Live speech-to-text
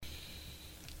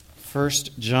1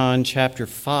 John chapter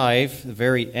 5, the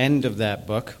very end of that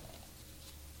book.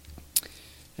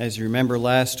 As you remember,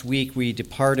 last week we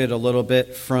departed a little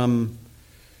bit from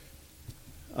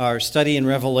our study in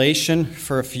Revelation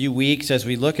for a few weeks as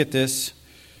we look at this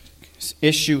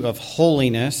issue of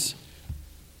holiness,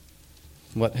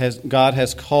 what God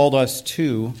has called us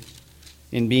to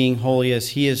in being holy as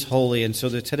He is holy. And so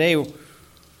today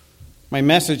my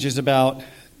message is about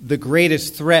the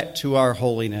greatest threat to our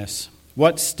holiness.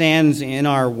 What stands in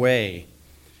our way?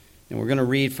 And we're going to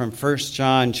read from 1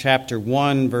 John chapter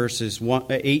 1, verses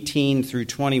 18 through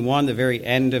 21, the very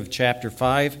end of chapter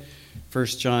 5. 1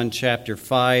 John chapter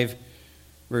 5,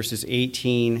 verses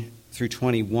 18 through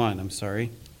 21.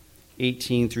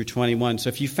 18 through 21. So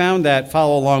if you found that,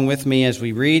 follow along with me as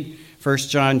we read 1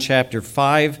 John chapter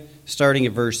 5, starting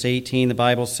at verse 18. The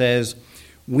Bible says,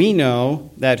 "We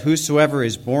know that whosoever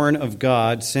is born of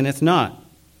God sinneth not.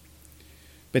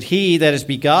 But he that is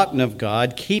begotten of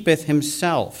God keepeth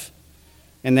himself,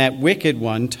 and that wicked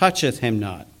one toucheth him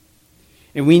not.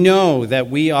 And we know that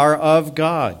we are of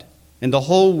God, and the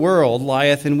whole world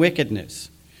lieth in wickedness.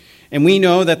 And we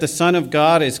know that the Son of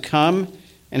God is come,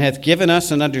 and hath given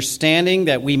us an understanding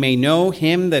that we may know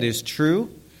him that is true.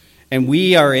 And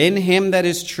we are in him that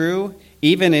is true,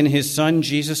 even in his Son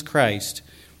Jesus Christ.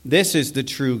 This is the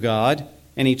true God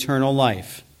and eternal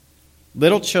life.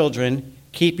 Little children,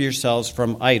 keep yourselves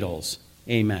from idols."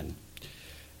 Amen.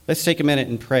 Let's take a minute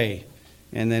and pray,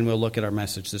 and then we'll look at our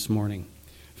message this morning.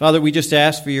 Father, we just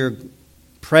ask for your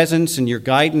presence and your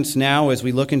guidance now as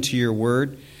we look into your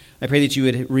word. I pray that you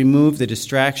would remove the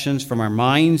distractions from our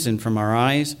minds and from our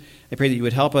eyes. I pray that you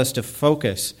would help us to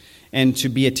focus and to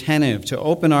be attentive, to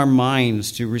open our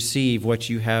minds to receive what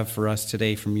you have for us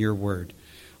today from your word.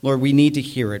 Lord, we need to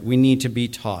hear it. We need to be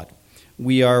taught.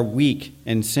 We are weak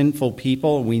and sinful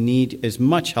people. We need as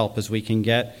much help as we can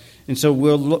get. And so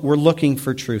we're looking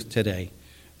for truth today,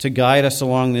 to guide us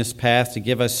along this path, to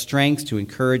give us strength, to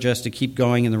encourage us to keep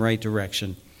going in the right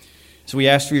direction. So we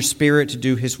ask for your Spirit to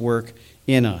do his work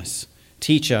in us.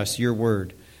 Teach us your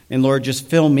word. And Lord, just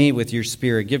fill me with your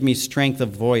Spirit. Give me strength of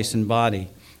voice and body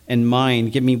and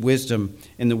mind. Give me wisdom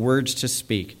in the words to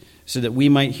speak, so that we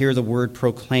might hear the word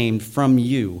proclaimed from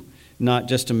you, not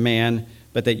just a man,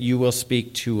 but that you will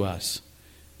speak to us.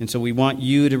 And so we want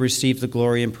you to receive the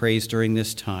glory and praise during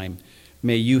this time.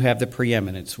 May you have the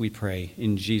preeminence, we pray,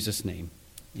 in Jesus' name.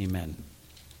 Amen.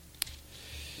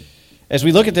 As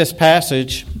we look at this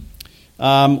passage,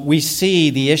 we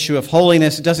see the issue of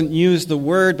holiness. It doesn't use the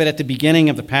word, but at the beginning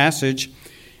of the passage,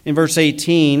 in verse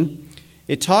 18,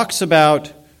 it talks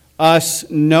about us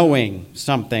knowing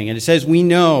something. And it says, "We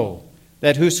know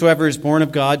that whosoever is born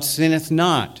of God sinneth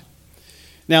not."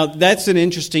 Now, that's an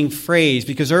interesting phrase,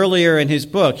 because earlier in his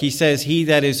book, he says, "He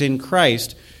that is in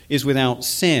Christ is without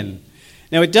sin."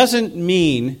 Now, it doesn't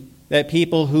mean that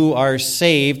people who are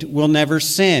saved will never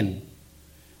sin.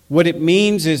 What it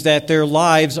means is that their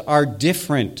lives are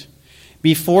different.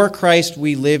 Before Christ,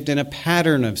 we lived in a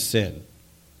pattern of sin.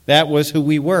 That was who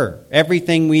we were.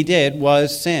 Everything we did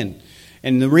was sin.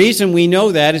 And the reason we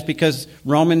know that is because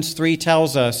Romans 3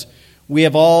 tells us we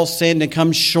have all sinned and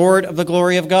come short of the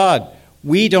glory of God.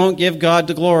 We don't give God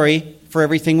the glory for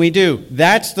everything we do.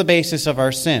 That's the basis of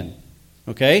our sin.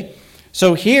 Okay?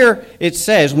 So here it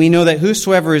says, we know that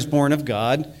whosoever is born of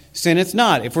God sinneth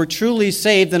not. If we're truly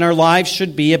saved, then our lives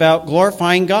should be about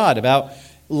glorifying God, about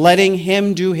letting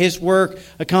him do his work,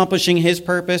 accomplishing his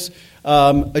purpose,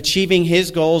 achieving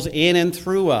his goals in and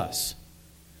through us.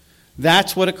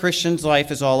 That's what a Christian's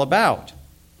life is all about.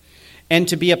 And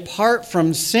to be apart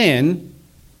from sin,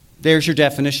 there's your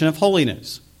definition of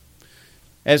holiness.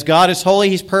 As God is holy,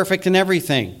 he's perfect in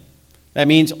everything. That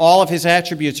means all of his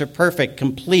attributes are perfect,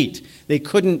 complete. They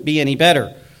couldn't be any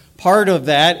better. Part of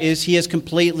that is he is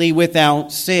completely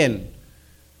without sin.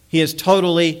 He is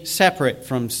totally separate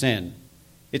from sin.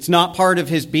 It's not part of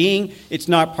his being. It's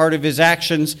not part of his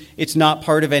actions. It's not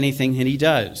part of anything that he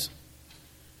does.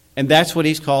 And that's what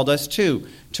he's called us to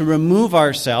remove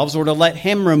ourselves, or to let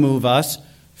him remove us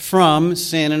from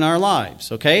sin in our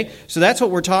lives. Okay? So that's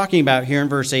what we're talking about here in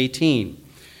verse 18.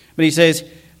 But he says,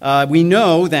 we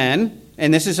know then,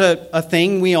 and this is a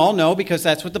thing we all know because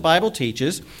that's what the Bible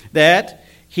teaches, that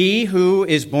he who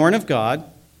is born of God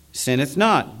sinneth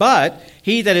not. But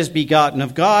he that is begotten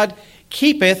of God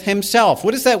keepeth himself.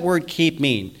 What does that word keep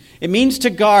mean? It means to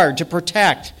guard, to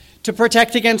protect. To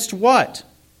protect against what?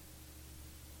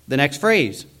 The next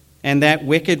phrase, "And that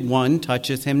wicked one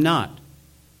toucheth him not."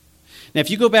 Now, if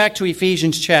you go back to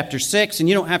Ephesians chapter 6, and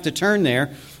you don't have to turn there,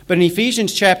 but in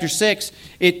Ephesians chapter 6,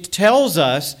 it tells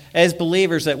us as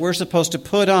believers that we're supposed to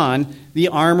put on the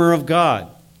armor of God.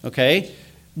 Okay?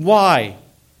 Why?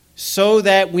 so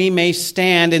that we may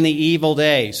stand in the evil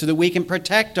day, so that we can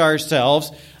protect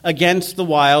ourselves against the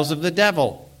wiles of the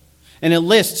devil. And it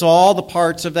lists all the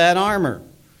parts of that armor.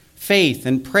 Faith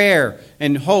and prayer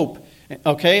and hope.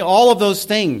 Okay, all of those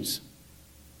things.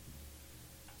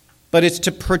 But it's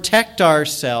to protect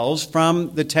ourselves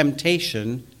from the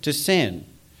temptation to sin.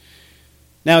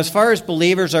 Now, as far as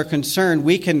believers are concerned,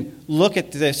 we can look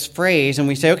at this phrase and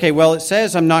we say, okay, well, it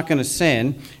says I'm not going to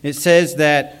sin. It says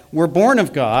that we're born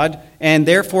of God, and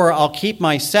therefore I'll keep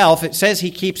myself. It says he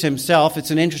keeps himself.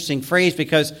 It's an interesting phrase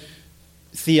because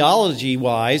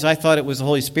theology-wise, I thought it was the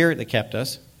Holy Spirit that kept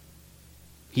us.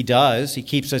 He does. He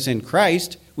keeps us in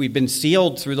Christ. We've been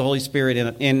sealed through the Holy Spirit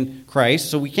in Christ,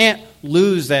 so we can't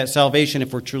lose that salvation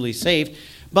if we're truly saved.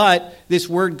 But this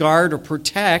word guard or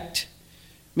protect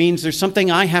means there's something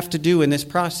I have to do in this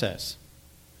process.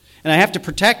 And I have to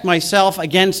protect myself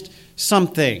against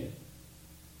something.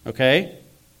 Okay?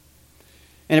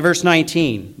 And in verse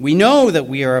 19, we know that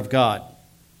we are of God.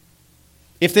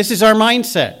 If this is our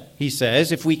mindset, he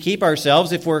says, if we keep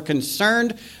ourselves, if we're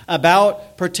concerned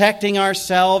about protecting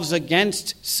ourselves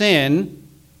against sin,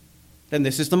 then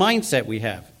this is the mindset we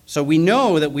have. So we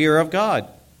know that we are of God.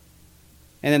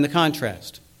 And then the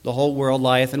contrast, the whole world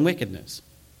lieth in wickedness.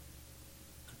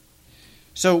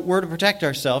 So we're to protect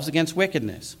ourselves against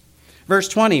wickedness. Verse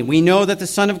 20, we know that the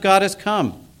Son of God has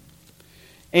come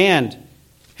and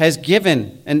has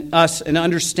given us an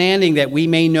understanding that we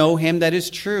may know him that is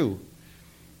true,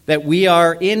 that we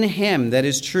are in him that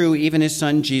is true, even his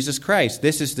Son, Jesus Christ.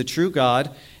 This is the true God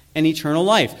and eternal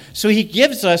life. So he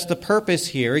gives us the purpose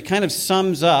here. He kind of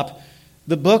sums up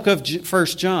the book of 1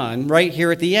 John right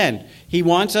here at the end. He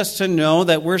wants us to know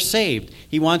that we're saved.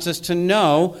 He wants us to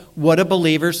know what a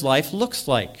believer's life looks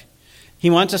like. He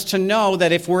wants us to know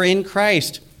that if we're in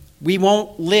Christ, we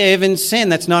won't live in sin.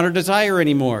 That's not our desire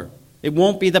anymore. It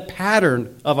won't be the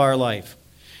pattern of our life.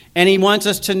 And he wants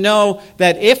us to know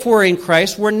that if we're in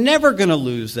Christ, we're never going to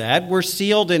lose that. We're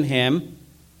sealed in him.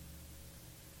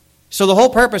 So the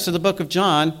whole purpose of the book of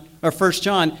John, or 1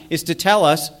 John, is to tell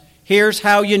us, here's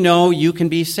how you know you can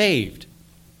be saved.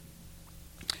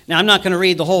 Now, I'm not going to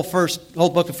read the whole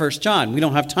book of 1 John. We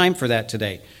don't have time for that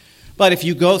today. But if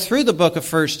you go through the book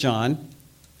of 1 John,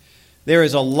 there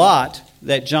is a lot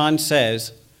that John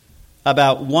says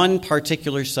about one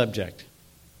particular subject.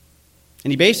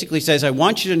 And he basically says, I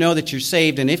want you to know that you're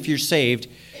saved, and if you're saved,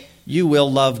 you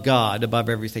will love God above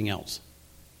everything else.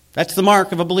 That's the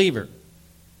mark of a believer.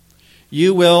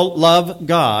 You will love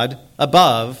God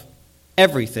above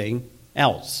everything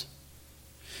else.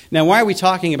 Now, why are we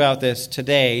talking about this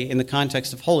today in the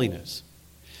context of holiness?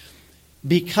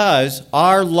 Because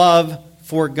our love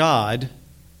for God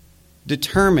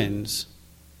determines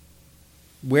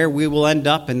where we will end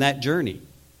up in that journey.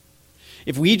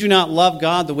 If we do not love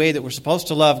God the way that we're supposed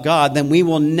to love God, then we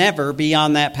will never be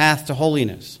on that path to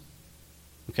holiness.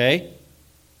 Okay?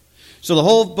 So the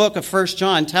whole book of 1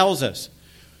 John tells us,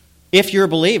 if you're a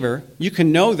believer, you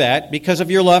can know that because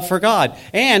of your love for God.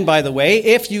 And, by the way,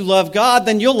 if you love God,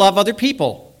 then you'll love other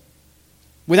people.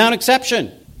 Without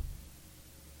exception.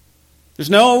 There's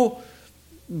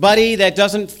nobody that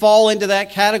doesn't fall into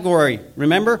that category.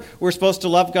 Remember, we're supposed to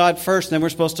love God first, and then we're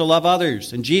supposed to love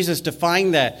others. And Jesus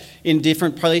defined that in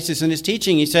different places in his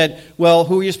teaching. He said, well,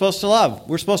 who are you supposed to love?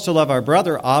 We're supposed to love our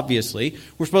brother, obviously.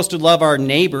 We're supposed to love our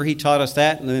neighbor. He taught us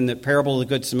that in the parable of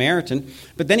the Good Samaritan.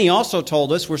 But then he also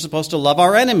told us we're supposed to love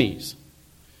our enemies.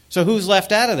 So who's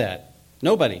left out of that?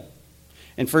 Nobody.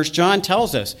 And 1 John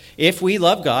tells us, if we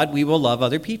love God, we will love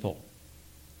other people.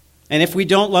 And if we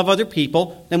don't love other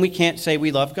people, then we can't say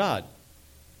we love God.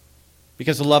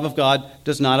 Because the love of God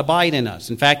does not abide in us.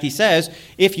 In fact, he says,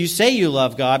 if you say you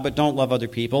love God but don't love other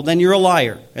people, then you're a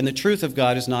liar, and the truth of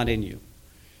God is not in you.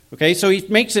 Okay, so he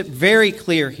makes it very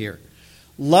clear here.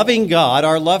 Loving God,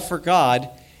 our love for God,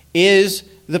 is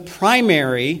the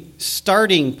primary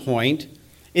starting point.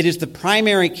 It is the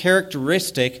primary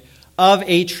characteristic of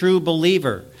a true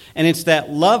believer. And it's that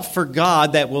love for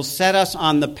God that will set us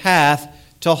on the path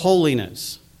to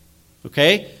holiness.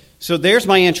 Okay? So there's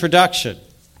my introduction.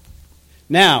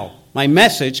 Now, my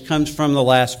message comes from the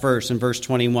last verse in verse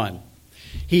 21.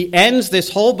 He ends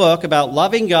this whole book about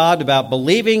loving God, about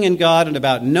believing in God, and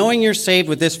about knowing you're saved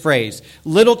with this phrase,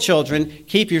 little children,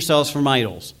 keep yourselves from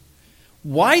idols.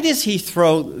 Why does he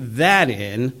throw that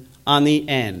in on the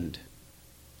end?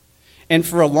 And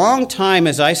for a long time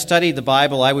as I studied the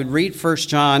Bible, I would read 1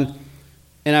 John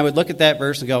and I would look at that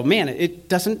verse and go, man, it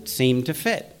doesn't seem to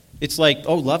fit. It's like,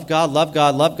 oh, love God, love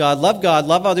God, love God, love God,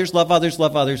 love others, love others,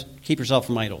 love others, keep yourself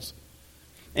from idols.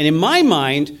 And in my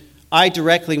mind, I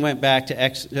directly went back to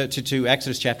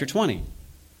Exodus chapter 20.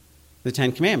 The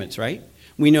Ten Commandments, right?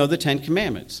 We know the Ten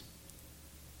Commandments.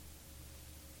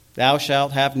 Thou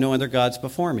shalt have no other gods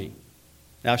before me.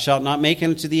 Thou shalt not make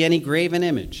unto thee any graven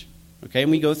image. Okay,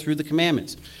 and we go through the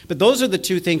commandments. But those are the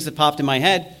two things that popped in my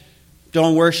head.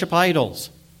 Don't worship idols.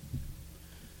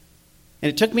 And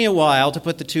it took me a while to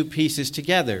put the two pieces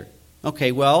together.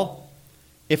 Okay, well,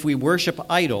 if we worship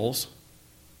idols,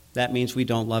 that means we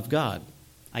don't love God.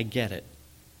 I get it.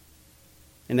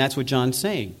 And that's what John's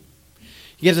saying.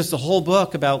 He gives us the whole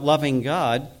book about loving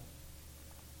God.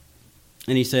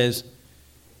 And he says,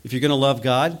 if you're going to love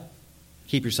God,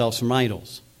 keep yourselves from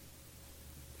idols.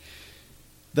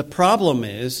 The problem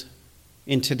is,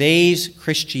 in today's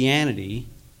Christianity,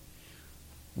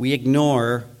 we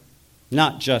ignore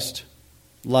not just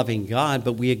loving God,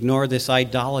 but we ignore this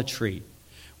idolatry.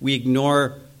 We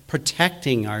ignore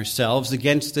protecting ourselves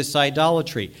against this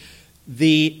idolatry.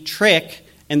 The trick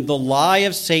and the lie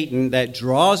of Satan that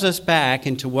draws us back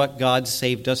into what God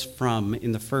saved us from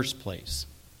in the first place.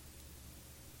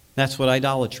 That's what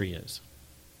idolatry is.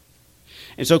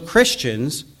 And so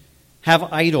Christians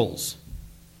have idols.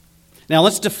 Now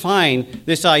let's define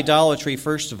this idolatry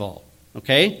first of all,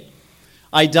 okay?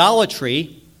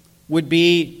 Idolatry would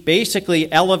be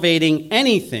basically elevating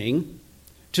anything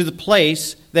to the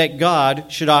place that God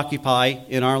should occupy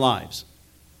in our lives.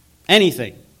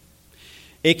 Anything.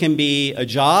 It can be a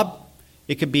job.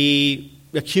 It could be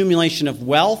accumulation of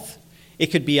wealth. It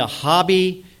could be a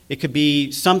hobby. It could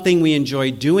be something we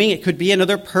enjoy doing. It could be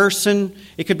another person.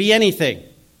 It could be anything.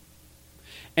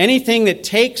 Anything that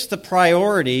takes the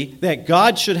priority that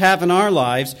God should have in our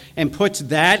lives and puts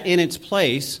that in its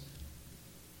place,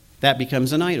 that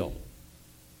becomes an idol.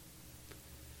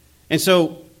 And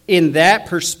so, in that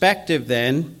perspective,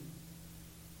 then,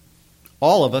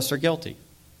 all of us are guilty.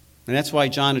 And that's why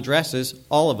John addresses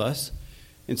all of us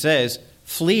and says,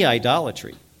 flee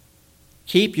idolatry.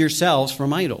 Keep yourselves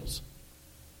from idols.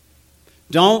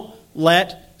 Don't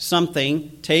let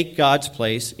something take God's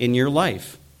place in your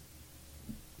life.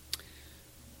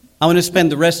 I want to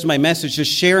spend the rest of my message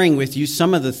just sharing with you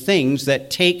some of the things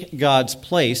that take God's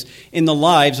place in the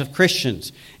lives of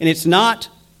Christians. And it's not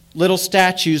little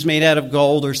statues made out of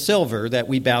gold or silver that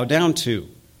we bow down to.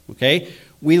 Okay?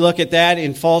 We look at that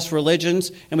in false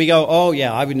religions and we go, oh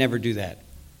yeah, I would never do that.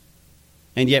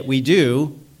 And yet we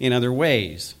do in other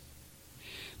ways.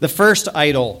 The first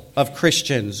idol of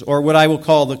Christians, or what I will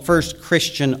call the first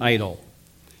Christian idol,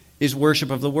 is worship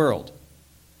of the world.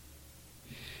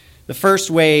 The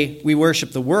first way we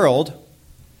worship the world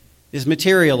is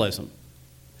materialism.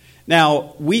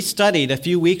 Now, we studied a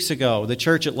few weeks ago the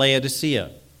church at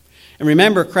Laodicea. And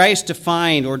remember, Christ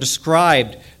defined or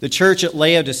described the church at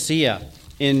Laodicea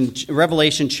in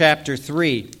Revelation chapter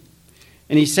 3.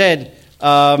 And he said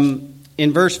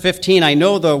in verse 15, I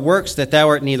know the works that thou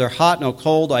art neither hot nor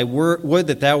cold. I would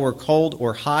that thou were cold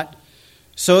or hot.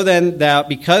 So then,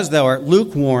 because thou art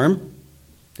lukewarm,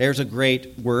 there's a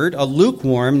great word, a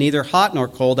lukewarm, neither hot nor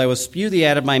cold, I will spew thee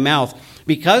out of my mouth.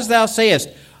 Because thou sayest,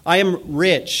 I am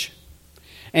rich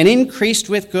and increased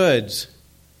with goods,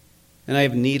 and I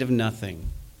have need of nothing.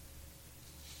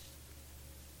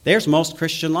 There's most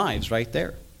Christian lives right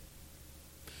there.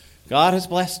 God has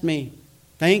blessed me.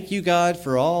 Thank you, God,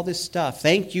 for all this stuff.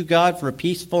 Thank you, God, for a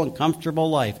peaceful and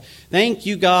comfortable life. Thank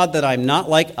you, God, that I'm not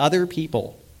like other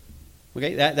people.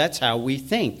 Okay, that's how we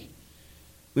think.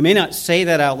 We may not say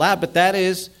that out loud, but that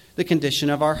is the condition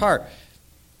of our heart.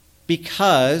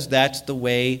 Because that's the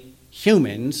way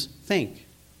humans think.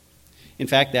 In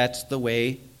fact, that's the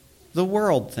way the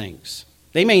world thinks.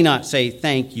 They may not say,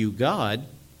 thank you, God,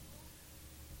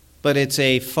 but it's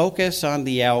a focus on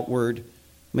the outward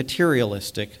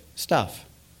materialistic stuff.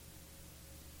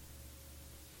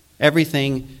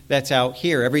 Everything that's out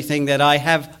here, everything that I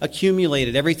have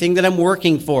accumulated, everything that I'm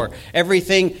working for,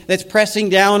 everything that's pressing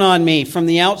down on me from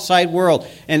the outside world,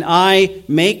 and I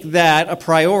make that a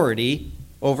priority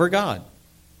over God.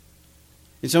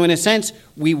 And so in a sense,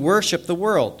 we worship the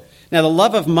world. Now, the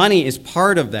love of money is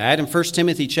part of that, and 1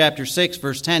 Timothy chapter 6,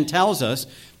 verse 10 tells us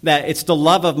that it's the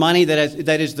love of money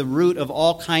that is the root of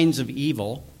all kinds of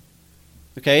evil.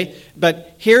 Okay?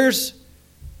 But here's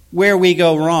where we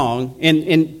go wrong,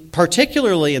 and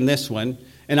particularly in this one,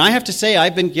 and I have to say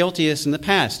I've been guilty of this in the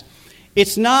past.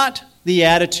 It's not the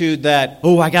attitude that,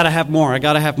 oh, I got to have more, I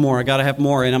got to have more, I got to have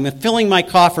more, and I'm filling my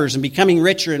coffers and becoming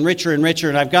richer and richer and richer,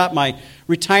 and I've got my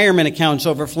retirement accounts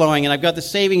overflowing, and I've got the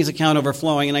savings account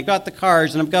overflowing, and I've got the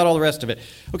cars, and I've got all the rest of it.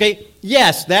 Okay,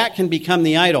 yes, that can become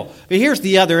the idol. But here's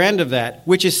the other end of that,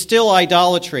 which is still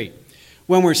idolatry.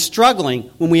 When we're struggling,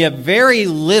 when we have very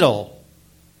little,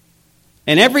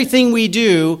 And everything we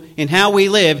do and how we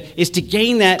live is to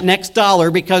gain that next dollar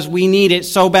because we need it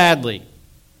so badly.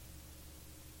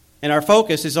 And our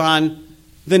focus is on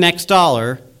the next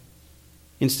dollar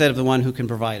instead of the one who can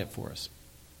provide it for us.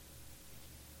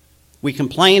 We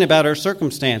complain about our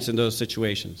circumstance in those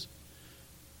situations.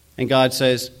 And God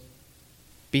says,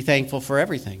 be thankful for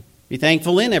everything. Be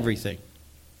thankful in everything.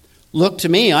 Look to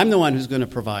me. I'm the one who's going to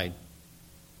provide.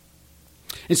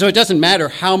 And so it doesn't matter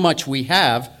how much we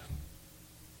have.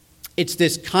 It's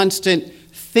this constant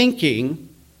thinking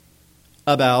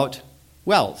about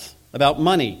wealth, about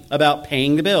money, about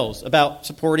paying the bills, about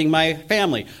supporting my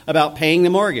family, about paying the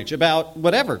mortgage, about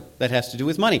whatever that has to do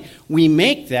with money. We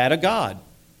make that a God.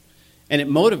 And it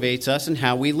motivates us in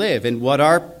how we live and what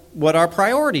our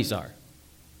priorities are.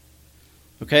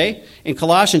 Okay? In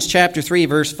Colossians chapter 3,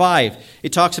 verse 5,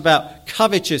 it talks about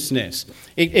covetousness.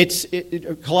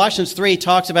 Colossians 3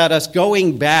 talks about us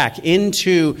going back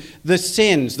into the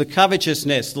sins, the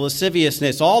covetousness, the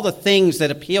lasciviousness, all the things that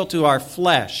appeal to our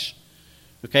flesh.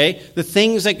 Okay? The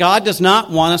things that God does not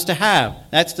want us to have.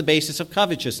 That's the basis of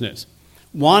covetousness.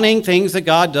 Wanting things that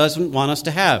God doesn't want us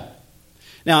to have.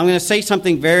 Now, I'm going to say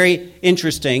something very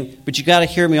interesting, but you got to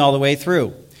hear me all the way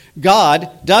through. God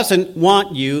doesn't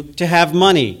want you to have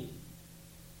money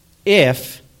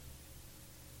if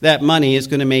that money is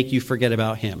going to make you forget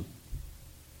about Him.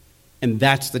 And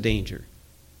that's the danger.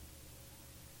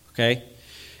 Okay?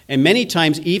 And many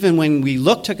times, even when we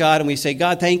look to God and we say,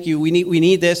 God, thank you, we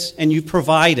need this, and you've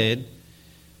provided,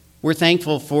 we're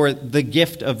thankful for the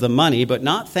gift of the money, but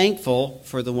not thankful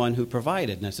for the one who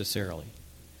provided necessarily.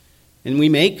 And we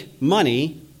make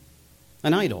money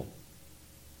an idol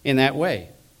in that way.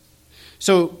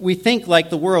 So we think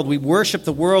like the world. We worship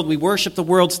the world. We worship the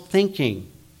world's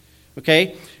thinking.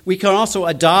 Okay? We can also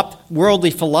adopt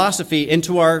worldly philosophy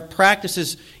into our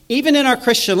practices, even in our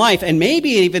Christian life, and maybe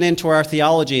even into our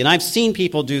theology. And I've seen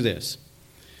people do this.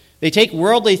 They take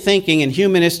worldly thinking and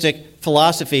humanistic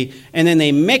philosophy, and then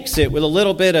they mix it with a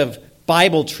little bit of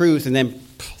Bible truth and then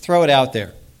throw it out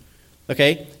there.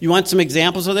 Okay? You want some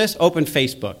examples of this? Open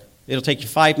Facebook. It'll take you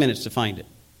 5 minutes to find it.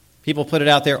 People put it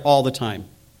out there all the time.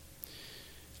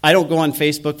 I don't go on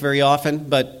Facebook very often,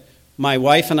 but my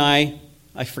wife and I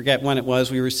forget when it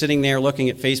was, we were sitting there looking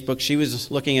at Facebook. She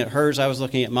was looking at hers, I was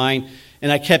looking at mine,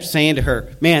 and I kept saying to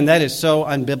her, man, that is so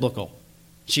unbiblical.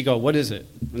 She'd go, what is it?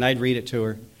 And I'd read it to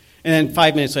her. And then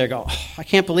 5 minutes later, I'd go, oh, I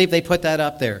can't believe they put that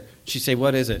up there. She'd say,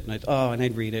 what is it? And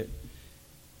I'd read it.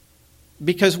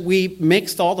 Because we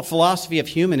mixed all the philosophy of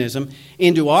humanism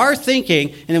into our thinking,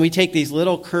 and then we take these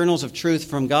little kernels of truth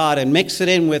from God and mix it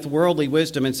in with worldly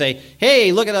wisdom and say,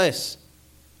 hey, look at this.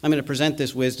 I'm going to present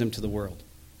this wisdom to the world.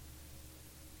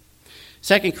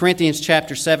 2 Corinthians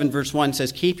chapter 7, verse 1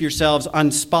 says, keep yourselves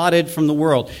unspotted from the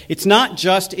world. It's not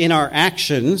just in our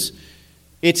actions,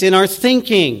 it's in our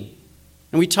thinking.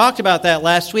 And we talked about that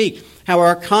last week, how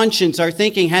our conscience, our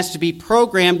thinking has to be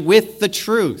programmed with the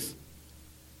truth.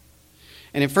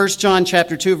 And in 1 John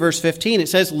chapter 2, verse 15, it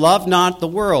says, love not the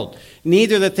world,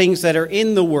 neither the things that are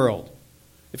in the world.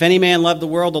 If any man love the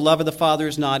world, the love of the Father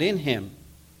is not in him.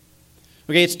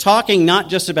 Okay, it's talking not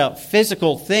just about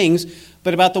physical things,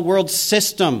 but about the world's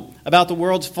system, about the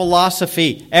world's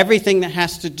philosophy, everything that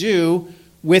has to do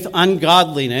with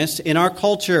ungodliness in our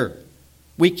culture.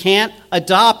 We can't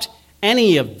adopt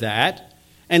any of that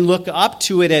and look up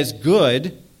to it as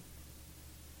good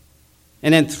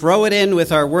and then throw it in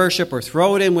with our worship or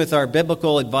throw it in with our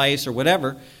biblical advice or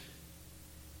whatever,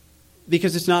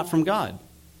 because it's not from God.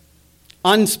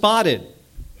 Unspotted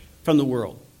from the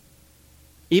world,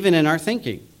 even in our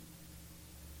thinking.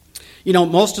 You know,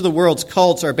 most of the world's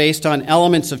cults are based on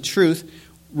elements of truth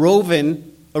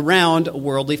woven around a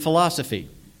worldly philosophy.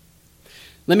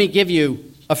 Let me give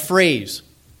you a phrase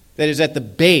that is at the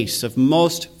base of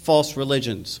most false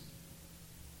religions.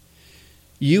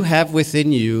 You have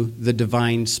within you the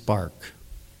divine spark.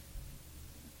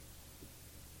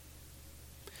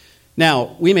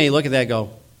 Now, we may look at that and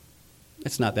go,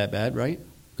 that's not that bad, right?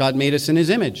 God made us in His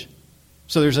image.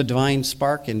 So there's a divine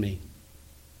spark in me.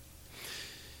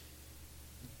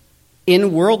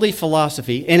 In worldly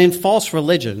philosophy and in false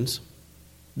religions,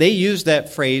 they use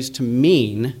that phrase to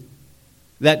mean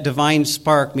that divine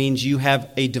spark means you have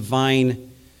a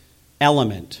divine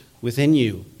element within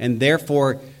you, and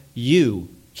therefore you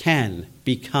can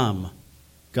become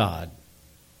God.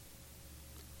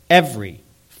 Every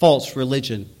false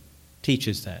religion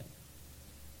teaches that.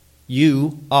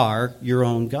 You are your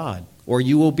own God, or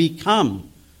you will become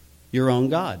your own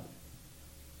God.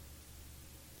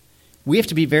 We have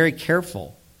to be very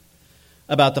careful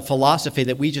about the philosophy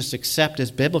that we just accept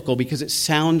as biblical because it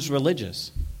sounds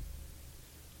religious.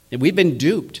 And we've been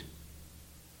duped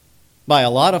by a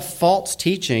lot of false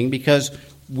teaching because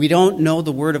we don't know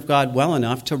the Word of God well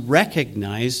enough to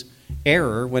recognize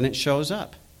error when it shows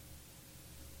up.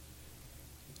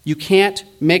 You can't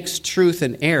mix truth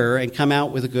and error and come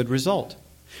out with a good result.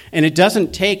 And it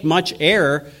doesn't take much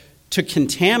error to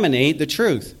contaminate the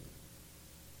truth.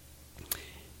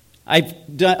 I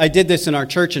did this in our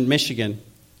church in Michigan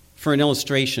for an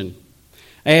illustration.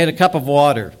 I had a cup of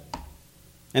water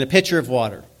and a pitcher of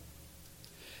water.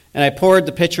 And I poured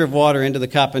the pitcher of water into the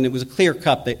cup, and it was a clear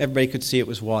cup that everybody could see it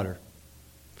was water.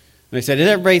 And I said, does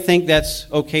everybody think that's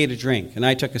okay to drink? And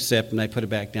I took a sip, and I put it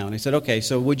back down. I said, okay,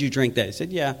 so would you drink that? He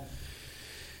said, yeah.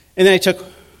 And then I took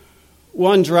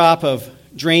one drop of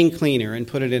drain cleaner and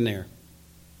put it in there.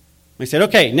 I said,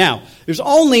 okay, now, there's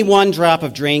only one drop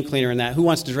of drain cleaner in that. Who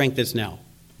wants to drink this now?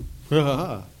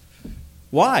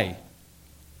 Why?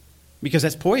 Because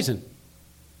that's poison.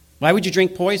 Why would you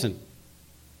drink poison?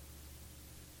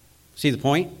 See the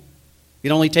point?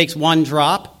 It only takes one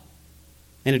drop,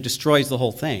 and it destroys the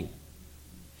whole thing.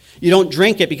 You don't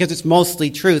drink it because it's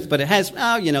mostly truth, but it has,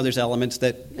 there's elements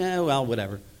that,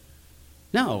 whatever.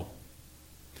 No.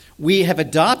 We have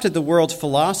adopted the world's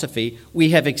philosophy.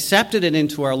 We have accepted it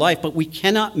into our life, but we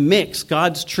cannot mix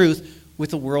God's truth with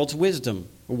the world's wisdom,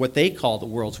 or what they call the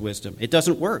world's wisdom. It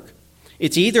doesn't work.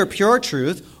 It's either pure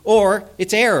truth or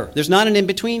it's error. There's not an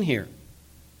in-between here.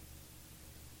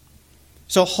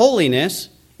 So holiness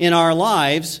in our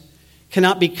lives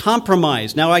cannot be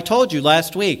compromised. Now, I told you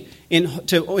last week,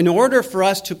 in order for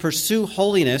us to pursue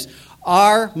holiness,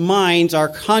 our minds, our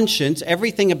conscience,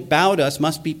 everything about us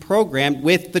must be programmed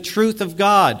with the truth of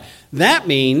God. That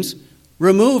means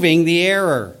removing the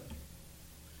error.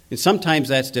 And sometimes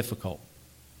that's difficult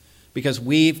because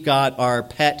we've got our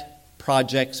pet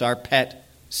projects, our pet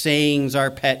sayings, our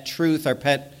pet truth, our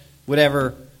pet whatever,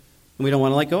 and we don't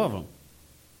want to let go of them.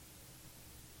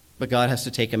 But God has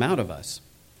to take them out of us.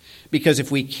 Because if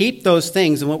we keep those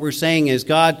things, and what we're saying is,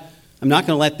 God, I'm not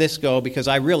going to let this go because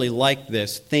I really like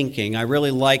this thinking. I really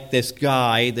like this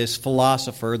guy, this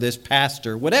philosopher, this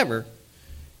pastor, whatever.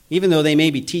 Even though they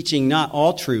may be teaching not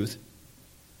all truth,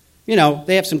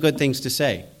 they have some good things to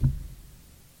say.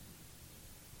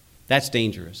 That's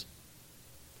dangerous.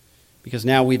 Because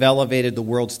now we've elevated the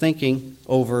world's thinking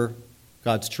over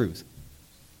God's truth.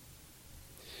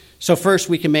 So first,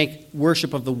 we can make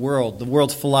worship of the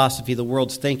world's philosophy, the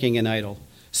world's thinking an idol.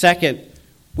 Second,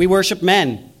 we worship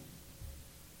men.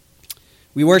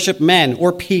 We worship men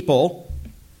or people.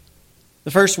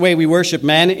 The first way we worship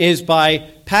men is by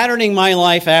patterning my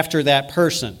life after that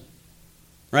person.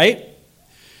 Right?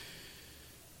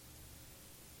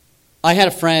 I had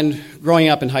a friend growing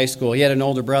up in high school. He had an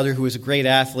older brother who was a great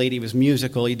athlete. He was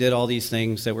musical. He did all these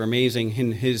things that were amazing.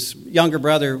 And his younger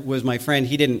brother was my friend.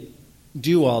 He didn't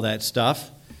do all that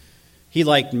stuff. He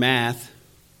liked math.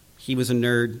 He was a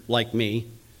nerd like me.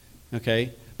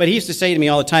 Okay? But he used to say to me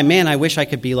all the time, man, I wish I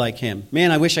could be like him.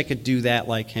 Man, I wish I could do that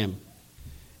like him.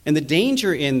 And the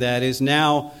danger in that is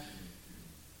now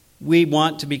we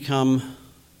want to become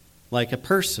like a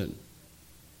person.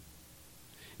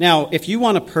 Now, if you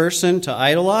want a person to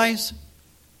idolize,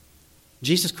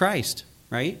 Jesus Christ,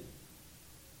 right?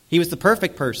 He was the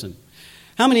perfect person.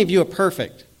 How many of you are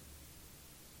perfect?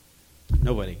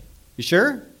 Nobody. You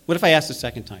sure? What if I ask the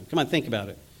second time? Come on, think about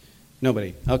it.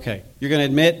 Nobody. Okay. You're going to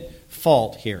admit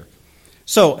fault here.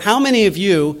 So, how many of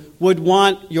you would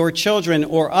want your children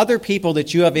or other people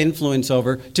that you have influence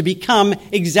over to become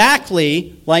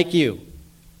exactly like you?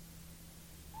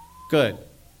 Good.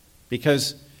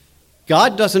 Because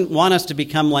God doesn't want us to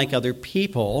become like other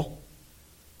people.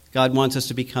 God wants us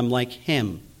to become like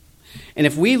Him. And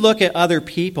if we look at other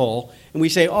people and we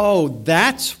say, oh,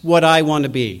 that's what I want to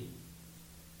be.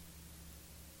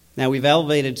 Now, we've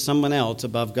elevated someone else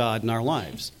above God in our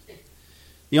lives.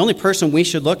 The only person we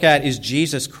should look at is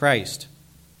Jesus Christ.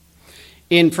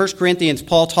 In 1 Corinthians,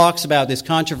 Paul talks about this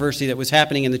controversy that was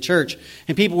happening in the church.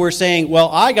 And people were saying, well,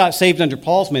 I got saved under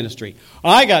Paul's ministry.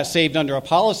 I got saved under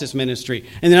Apollos' ministry.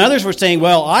 And then others were saying,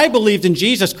 well, I believed in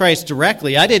Jesus Christ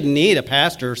directly. I didn't need a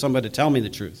pastor or somebody to tell me the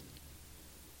truth.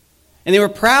 And they were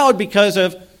proud because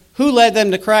of who led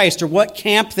them to Christ or what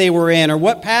camp they were in or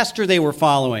what pastor they were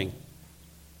following.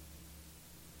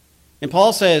 And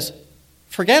Paul says,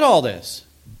 forget all this.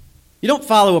 You don't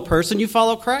follow a person, you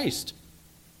follow Christ.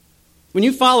 When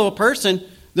you follow a person,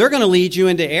 they're going to lead you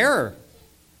into error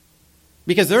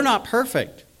because they're not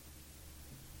perfect.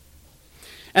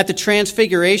 At the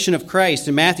transfiguration of Christ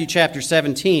in Matthew chapter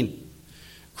 17,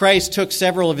 Christ took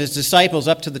several of his disciples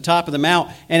up to the top of the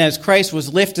mount, and as Christ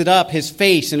was lifted up, his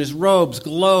face and his robes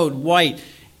glowed white,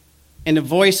 and the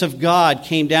voice of God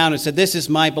came down and said, "This is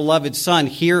my beloved Son,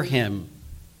 hear him."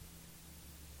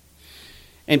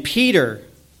 And Peter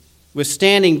was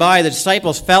standing by. The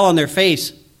disciples fell on their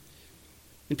face.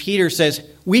 And Peter says,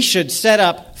 we should set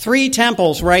up 3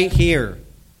 temples right here.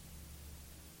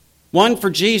 One for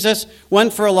Jesus,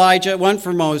 one for Elijah, one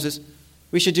for Moses.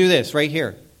 We should do this right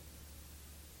here.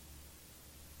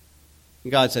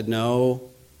 And God said, no,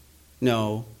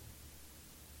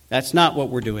 that's not what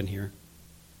we're doing here.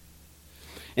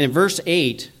 And in verse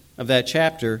 8 of that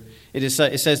chapter, it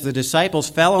says, the disciples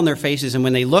fell on their faces, and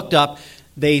when they looked up,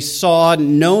 they saw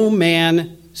no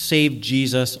man save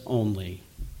Jesus only.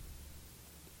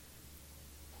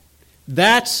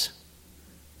 That's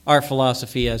our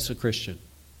philosophy as a Christian.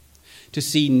 To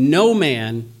see no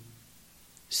man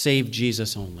save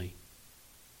Jesus only.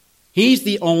 He's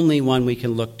the only one we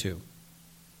can look to.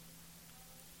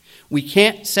 We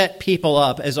can't set people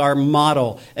up as our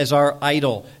model, as our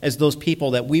idol, as those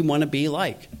people that we want to be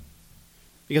like.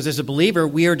 Because as a believer,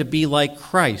 we are to be like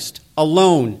Christ,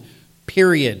 alone,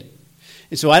 period.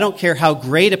 And so I don't care how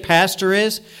great a pastor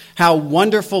is, how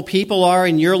wonderful people are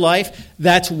in your life.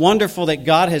 That's wonderful that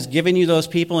God has given you those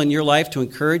people in your life to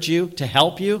encourage you, to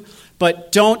help you.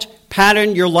 But don't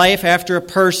pattern your life after a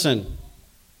person.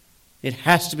 It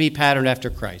has to be patterned after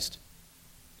Christ.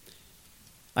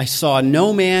 I saw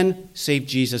no man save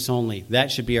Jesus only.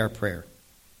 That should be our prayer.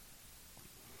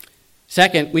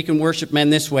 Second, we can worship men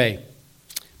this way,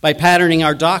 by patterning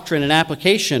our doctrine and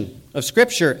application of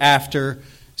Scripture after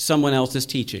someone else's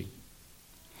teaching.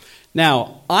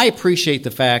 Now, I appreciate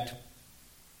the fact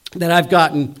that I've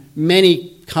gotten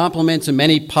many compliments and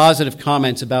many positive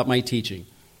comments about my teaching.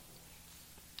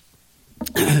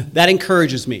 That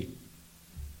encourages me.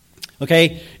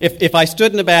 Okay? If I stood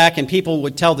in the back and people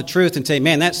would tell the truth and say,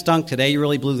 man, that stunk today, you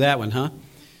really blew that one, huh?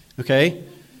 Okay?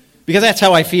 Because that's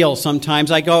how I feel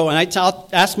sometimes. I go and I'll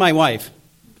ask my wife.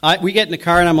 We get in the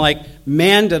car and I'm like,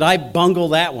 man, did I bungle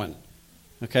that one?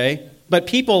 Okay?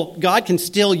 But God can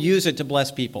still use it to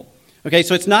bless people. Okay,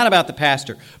 so it's not about the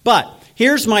pastor. But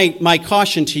here's my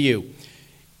caution to you.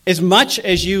 As much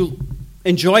as you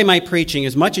enjoy my preaching,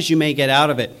 as much as you may get out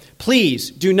of it,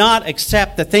 please do not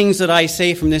accept the things that I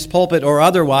say from this pulpit or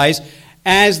otherwise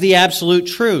as the absolute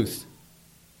truth.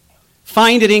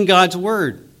 Find it in God's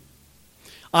Word.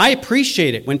 I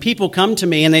appreciate it when people come to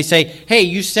me and they say, hey,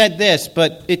 you said this,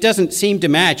 but it doesn't seem to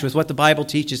match with what the Bible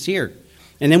teaches here.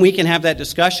 And then we can have that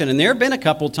discussion. And there have been a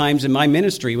couple times in my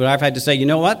ministry where I've had to say, you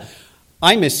know what?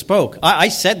 I misspoke. I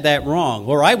said that wrong,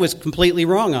 or I was completely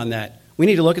wrong on that. We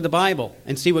need to look at the Bible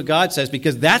and see what God says,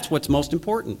 because that's what's most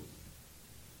important.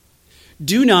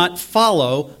 Do not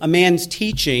follow a man's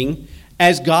teaching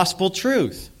as gospel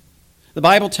truth. The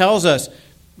Bible tells us,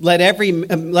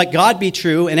 let God be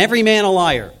true and every man a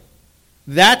liar.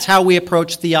 That's how we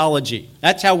approach theology.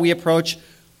 That's how we approach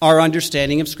our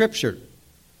understanding of Scripture.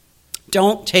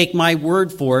 Don't take my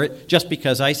word for it just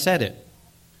because I said it.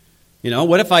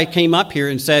 What if I came up here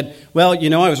and said, well,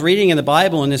 I was reading in the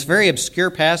Bible in this very obscure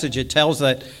passage, it tells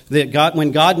that God,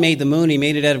 when God made the moon, he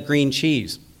made it out of green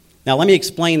cheese. Now, let me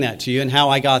explain that to you and how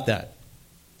I got that.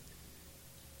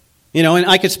 And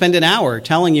I could spend an hour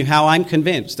telling you how I'm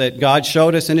convinced that God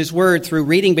showed us in his word through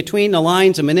reading between the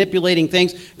lines and manipulating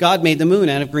things, God made the moon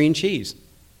out of green cheese.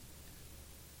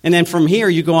 And then from here,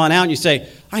 you go on out and you say,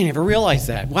 I never realized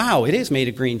that. Wow, it is made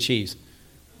of green cheese.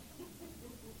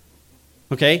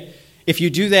 Okay? If you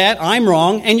do that, I'm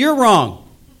wrong and you're wrong.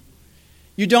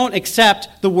 You don't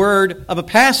accept the word of a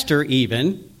pastor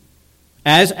even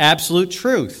as absolute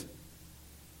truth.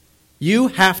 You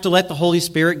have to let the Holy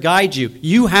Spirit guide you.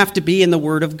 You have to be in the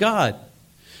Word of God.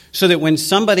 So that when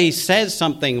somebody says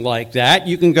something like that,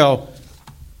 you can go,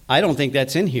 I don't think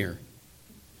that's in here.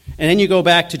 And then you go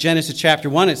back to Genesis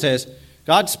chapter 1, it says,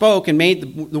 God spoke and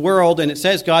made the world, and it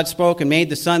says God spoke and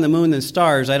made the sun, the moon, and the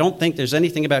stars. I don't think there's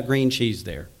anything about green cheese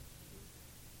there.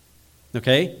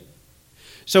 Okay?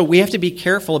 So we have to be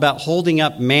careful about holding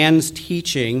up man's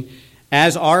teaching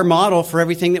as our model for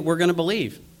everything that we're going to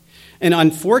believe. And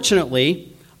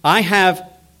unfortunately, I have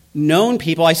known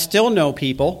people, I still know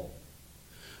people,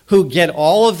 who get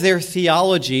all of their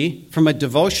theology from a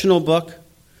devotional book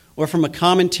or from a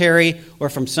commentary or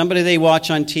from somebody they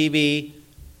watch on TV,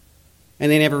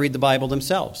 and they never read the Bible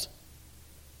themselves.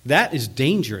 That is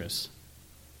dangerous.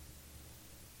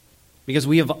 Because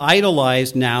we have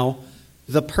idolized now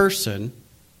the person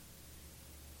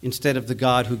instead of the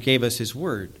God who gave us his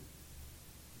word.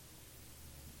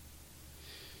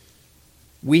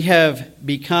 We have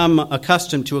become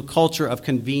accustomed to a culture of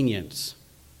convenience.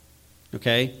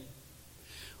 Okay?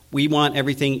 We want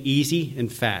everything easy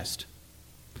and fast.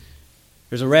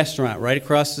 There's a restaurant right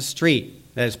across the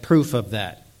street that is proof of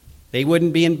that. They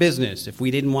wouldn't be in business if we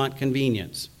didn't want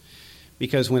convenience.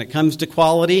 Because when it comes to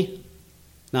quality,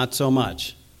 Not so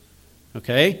much.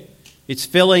 Okay? It's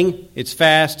filling, it's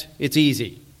fast, it's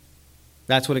easy.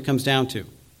 That's what it comes down to.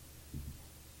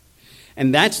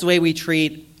 And that's the way we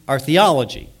treat our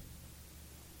theology.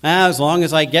 As long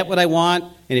as I get what I want,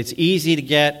 and it's easy to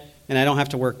get, and I don't have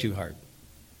to work too hard.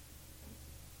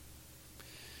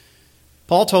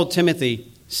 Paul told Timothy,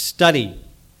 study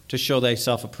to show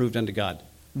thyself approved unto God.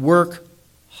 Work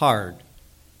hard.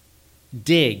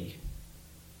 Dig.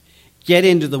 Get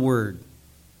into the Word.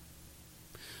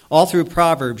 All through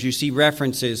Proverbs, you see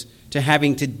references to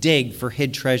having to dig for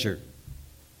hid treasure.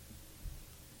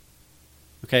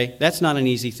 Okay? That's not an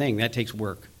easy thing. That takes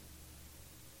work.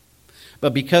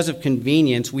 But because of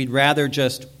convenience, we'd rather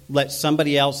just let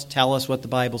somebody else tell us what the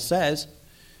Bible says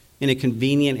in a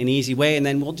convenient and easy way, and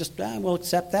then we'll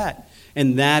accept that.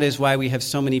 And that is why we have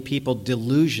so many people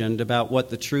delusioned about what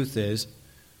the truth is,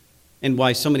 and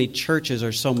why so many churches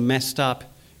are so messed up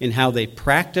in how they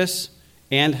practice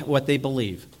and what they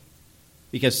believe.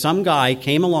 Because some guy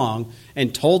came along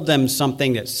and told them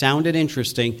something that sounded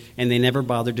interesting, and they never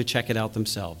bothered to check it out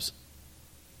themselves.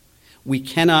 We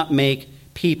cannot make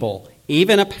people,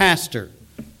 even a pastor,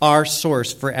 our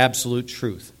source for absolute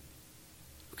truth.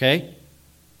 Okay?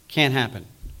 Can't happen.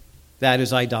 That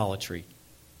is idolatry.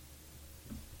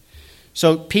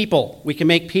 So people, we can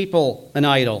make people an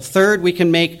idol. Third, we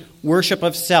can make worship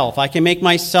of self. I can make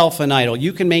myself an idol.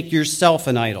 You can make yourself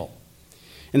an idol.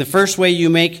 And the first way you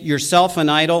make yourself an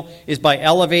idol is by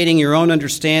elevating your own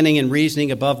understanding and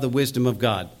reasoning above the wisdom of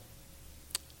God.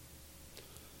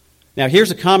 Now,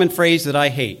 here's a common phrase that I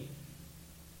hate.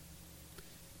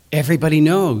 Everybody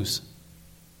knows.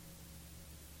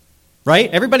 Right?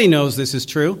 Everybody knows this is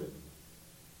true.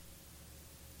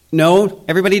 No,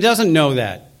 everybody doesn't know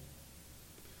that.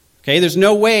 Okay, there's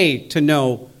no way to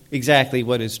know exactly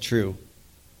what is true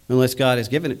unless God has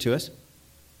given it to us.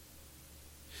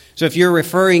 So if you're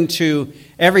referring to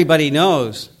everybody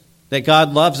knows that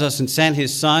God loves us and sent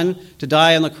his Son to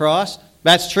die on the cross,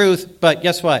 that's truth, but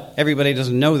guess what? Everybody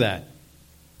doesn't know that.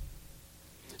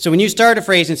 So when you start a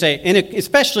phrase and say, and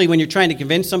especially when you're trying to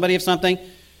convince somebody of something, and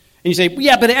you say,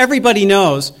 yeah, but everybody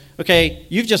knows, okay,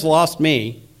 you've just lost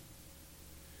me,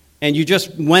 and you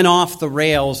just went off the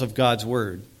rails of God's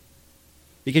Word.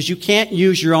 Because you can't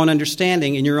use your own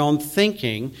understanding and your own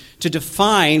thinking to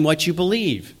define what you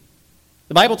believe.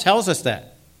 The Bible tells us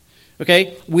that.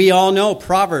 Okay? We all know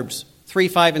Proverbs 3,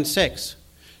 5, and 6.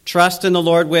 Trust in the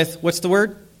Lord with, what's the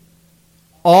word?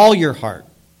 All your heart.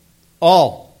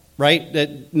 All. Right?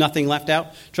 That nothing left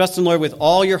out. Trust in the Lord with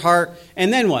all your heart.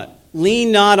 And then what?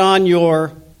 Lean not on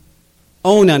your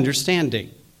own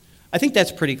understanding. I think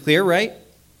that's pretty clear, right?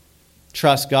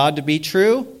 Trust God to be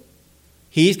true.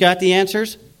 He's got the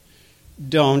answers.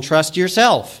 Don't trust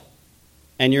yourself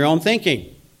and your own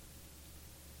thinking.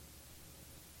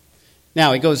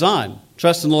 Now, it goes on.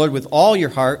 Trust in the Lord with all your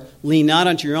heart. Lean not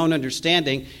unto your own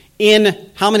understanding. In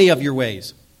how many of your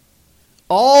ways?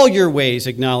 All your ways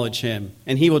acknowledge him,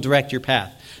 and he will direct your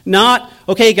path. Not,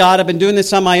 okay, God, I've been doing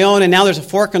this on my own, and now there's a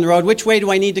fork in the road. Which way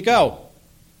do I need to go?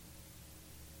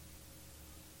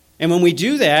 And when we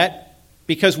do that,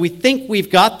 because we think we've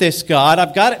got this, God,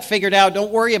 I've got it figured out,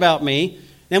 don't worry about me.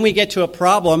 Then we get to a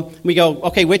problem. We go,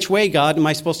 okay, which way, God, am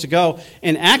I supposed to go?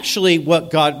 And actually what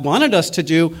God wanted us to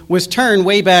do was turn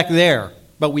way back there,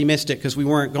 but we missed it because we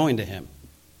weren't going to him.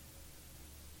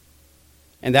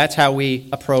 And that's how we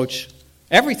approach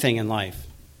everything in life.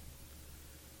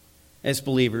 As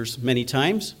believers, many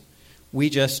times, we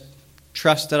just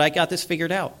trust that I got this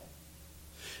figured out.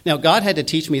 Now, God had to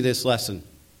teach me this lesson.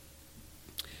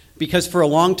 Because for a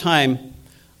long time,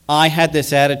 I had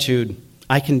this attitude,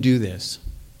 I can do this.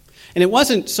 And it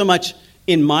wasn't so much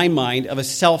in my mind of a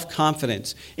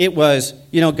self-confidence. It was,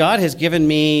 God has given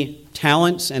me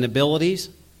talents and abilities.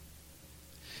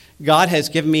 God has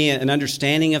given me an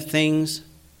understanding of things.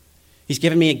 He's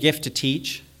given me a gift to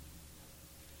teach.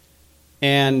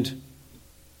 And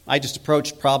I just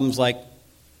approached problems like,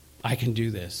 I can do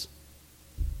this.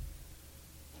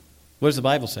 What does the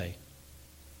Bible say?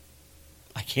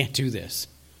 I can't do this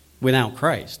without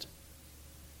Christ.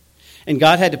 And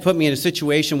God had to put me in a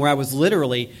situation where I was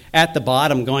literally at the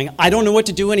bottom going, I don't know what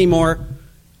to do anymore.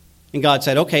 And God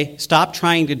said, okay, stop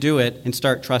trying to do it and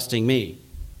start trusting me.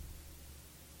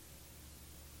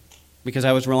 Because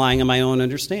I was relying on my own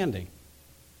understanding.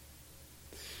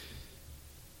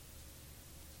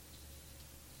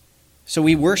 So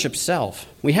we worship self.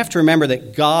 We have to remember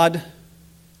that God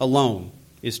alone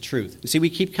is truth. You see, we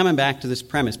keep coming back to this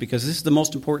premise because this is the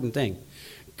most important thing.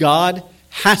 God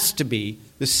has to be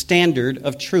the standard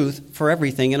of truth for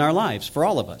everything in our lives, for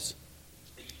all of us.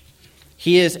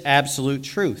 He is absolute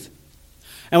truth.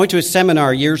 I went to a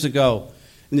seminar years ago,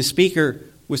 And the speaker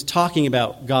was talking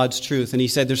about God's truth, and he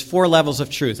said there's 4 levels of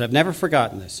truth. I've never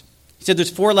forgotten this. He said there's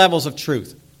 4 levels of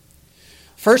truth.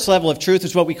 First level of truth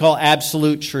is what we call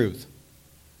absolute truth.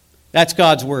 That's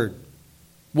God's word.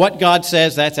 What God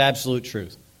says, that's absolute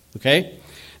truth. Okay?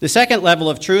 The second level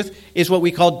of truth is what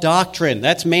we call doctrine.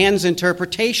 That's man's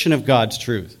interpretation of God's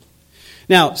truth.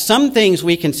 Now, some things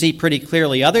we can see pretty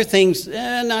clearly. Other things,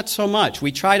 not so much.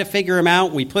 We try to figure them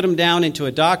out. We put them down into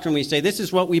a doctrine. We say, this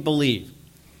is what we believe.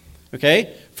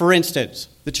 Okay? For instance,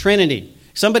 the Trinity.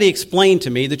 Somebody explain to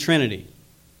me the Trinity.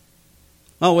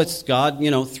 Oh, it's God,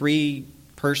 3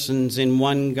 persons in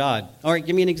one God. All right,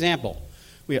 give me an example.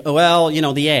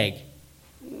 The egg.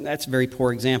 That's a very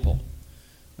poor example.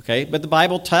 Okay? But the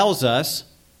Bible tells us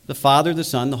the Father, the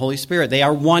Son, the Holy Spirit. They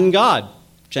are one God.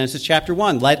 Genesis chapter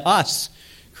 1. Let us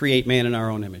create man in our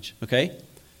own image. Okay?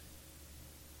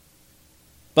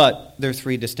 But they're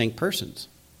 3 distinct persons.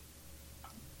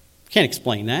 Can't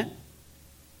explain that.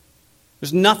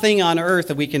 There's nothing on earth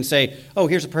that we can say, oh,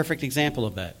 here's a perfect example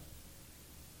of that.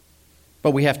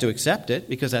 But we have to accept it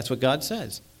because that's what God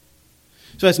says.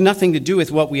 So it has nothing to do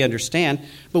with what we understand,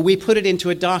 but we put it into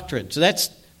a doctrine. So that's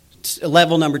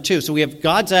level number 2. So we have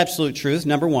God's absolute truth,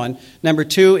 number 1. Number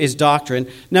 2 is doctrine.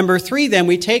 Number 3, then,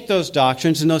 we take those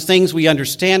doctrines and those things we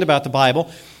understand about the Bible,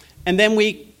 and then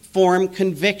we form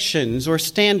convictions or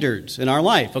standards in our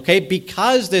life. Okay?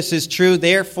 Because this is true,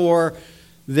 therefore,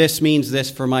 this means this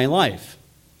for my life.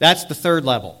 That's the third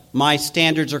level. My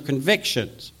standards or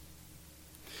convictions.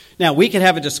 Now, we could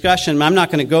have a discussion. I'm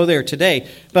not going to go there today,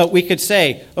 but we could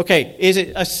say, okay, is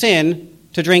it a sin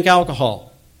to drink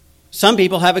alcohol? Some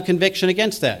people have a conviction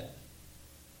against that.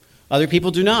 Other people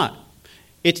do not.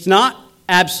 It's not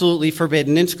absolutely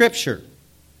forbidden in Scripture.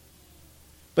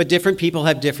 But different people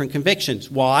have different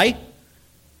convictions. Why?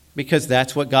 Because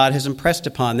that's what God has impressed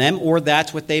upon them, or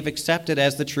that's what they've accepted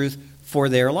as the truth for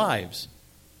their lives.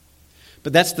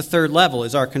 But that's the third level,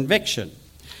 is our conviction.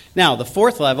 Now, the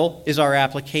fourth level is our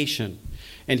application.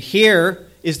 And here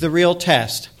is the real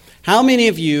test. How many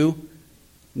of you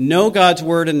know God's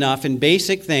word enough in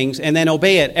basic things and then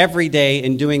obey it every day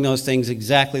in doing those things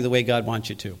exactly the way God wants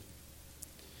you to?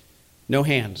 No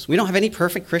hands. We don't have any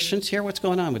perfect Christians here. What's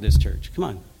going on with this church? Come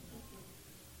on.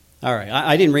 All right.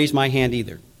 I didn't raise my hand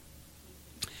either.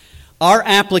 Our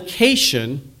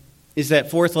application is that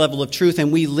fourth level of truth,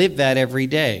 and we live that every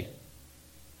day.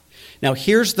 Now,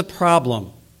 here's the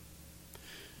problem.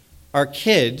 Our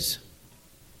kids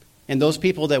and those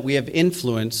people that we have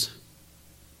influence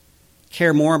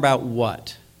care more about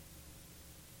what?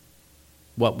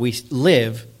 What we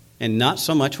live and not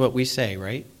so much what we say,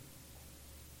 right?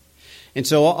 And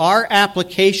so our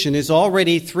application is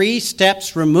already 3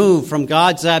 steps removed from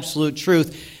God's absolute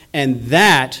truth, and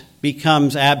that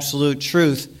becomes absolute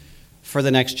truth for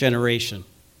the next generation.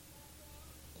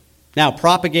 Now,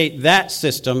 propagate that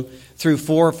system through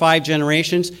 4 or 5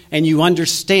 generations, and you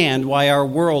understand why our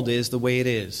world is the way it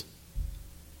is.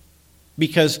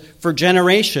 Because for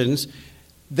generations,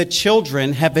 the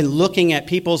children have been looking at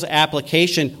people's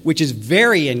application, which is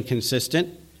very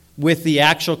inconsistent with the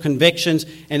actual convictions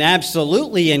and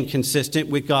absolutely inconsistent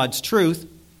with God's truth.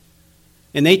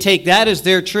 And they take that as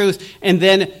their truth, and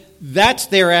then that's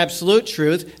their absolute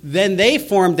truth. Then they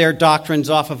form their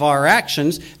doctrines off of our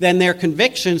actions. Then their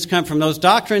convictions come from those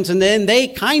doctrines, and then they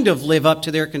kind of live up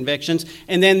to their convictions.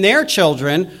 And then their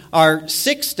children are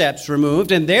 6 steps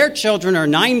removed, and their children are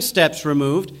 9 steps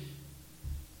removed.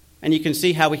 And you can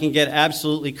see how we can get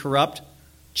absolutely corrupt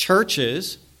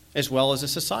churches as well as a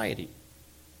society.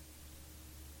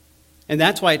 And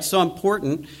that's why it's so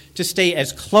important to stay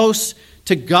as close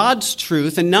to God's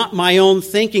truth and not my own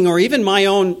thinking or even my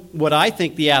own, what I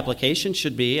think the application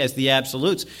should be as the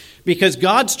absolutes, because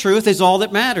God's truth is all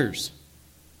that matters.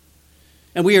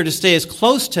 And we are to stay as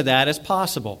close to that as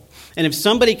possible. And if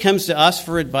somebody comes to us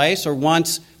for advice or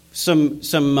wants some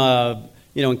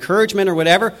encouragement or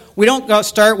whatever, we don't go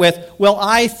start with, well,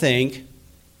 I think.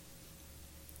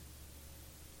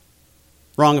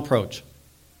 Wrong approach.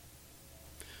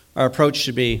 Our approach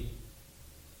should be,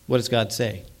 what does God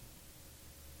say?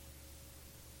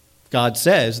 God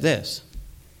says this.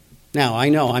 Now, I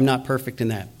know I'm not perfect in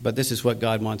that, but this is what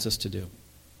God wants us to do.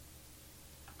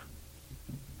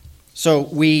 So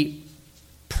we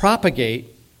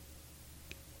propagate,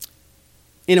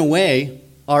 in a way,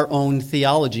 our own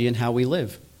theology and how we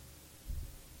live.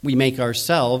 We make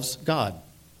ourselves God.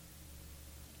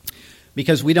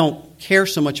 Because we don't care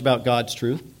so much about God's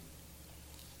truth.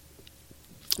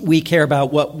 We care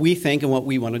about what we think and what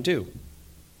we want to do.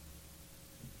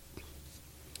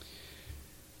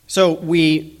 So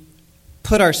we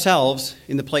put ourselves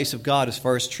in the place of God as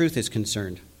far as truth is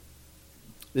concerned.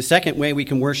 The second way we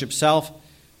can worship self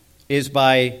is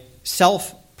by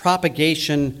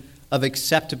self-propagation of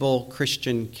acceptable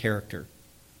Christian character.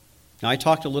 Now, I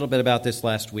talked a little bit about this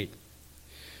last week.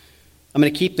 I'm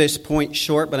going to keep this point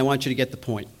short, but I want you to get the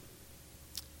point.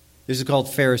 This is called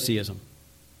Phariseeism.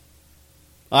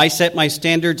 I set my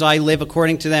standards, I live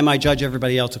according to them, I judge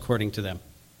everybody else according to them.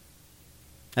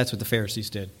 That's what the Pharisees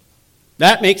did.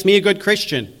 That makes me a good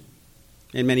Christian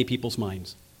in many people's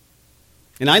minds.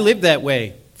 And I lived that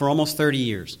way for almost 30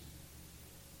 years.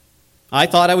 I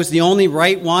thought I was the only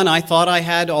right one. I thought I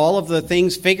had all of the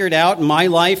things figured out, and my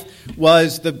life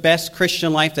was the best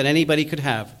Christian life that anybody could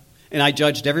have. And I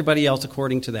judged everybody else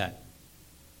according to that.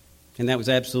 And that was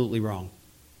absolutely wrong.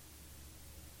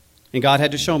 And God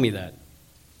had to show me that.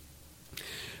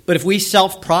 But if we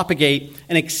self-propagate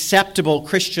an acceptable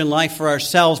Christian life for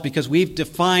ourselves because we've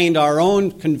defined our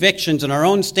own convictions and our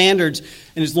own standards,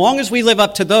 and as long as we live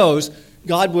up to those,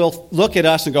 God will look at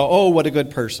us and go, oh, what a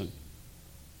good person.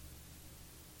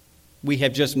 We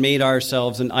have just made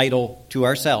ourselves an idol to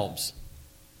ourselves.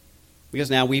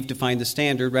 Because now we've defined the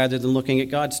standard rather than looking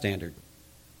at God's standard.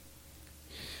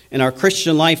 And our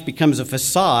Christian life becomes a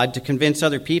facade to convince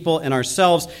other people and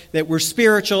ourselves that we're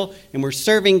spiritual and we're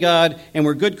serving God and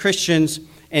we're good Christians,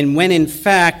 and when in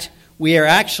fact we are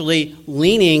actually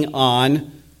leaning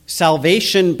on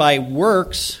salvation by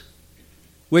works,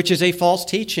 which is a false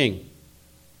teaching.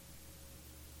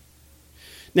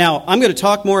 Now, I'm going to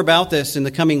talk more about this in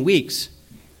the coming weeks,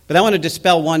 but I want to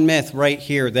dispel one myth right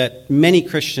here that many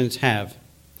Christians have.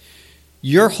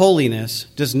 Your holiness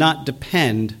does not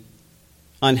depend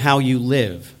on how you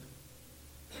live.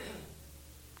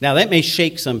 Now, that may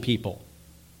shake some people.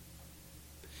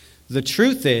 The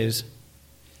truth is,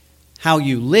 how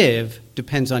you live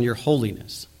depends on your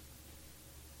holiness.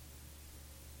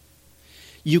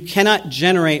 You cannot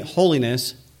generate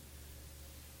holiness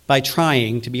by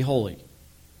trying to be holy.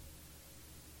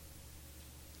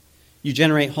 You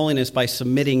generate holiness by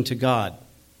submitting to God,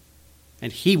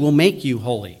 and He will make you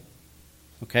holy.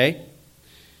 Okay?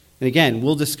 And again,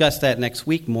 we'll discuss that next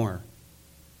week more.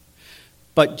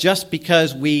 But just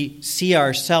because we see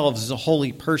ourselves as a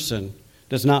holy person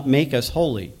does not make us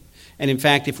holy. And in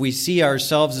fact, if we see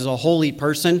ourselves as a holy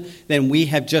person, then we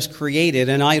have just created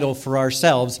an idol for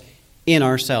ourselves in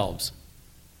ourselves.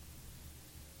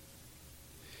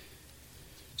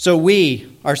 So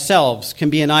we, ourselves, can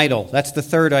be an idol. That's the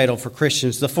third idol for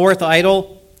Christians. The fourth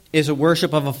idol is a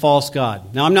worship of a false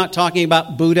god. Now, I'm not talking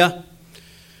about Buddha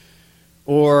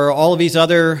or all of these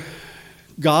other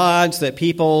gods that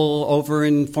people over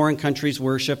in foreign countries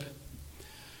worship.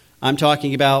 I'm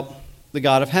talking about the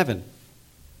God of heaven.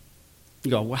 You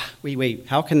go, wait,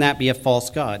 how can that be a false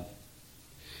god?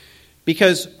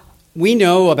 Because we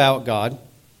know about God.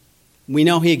 We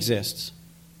know He exists.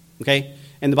 Okay?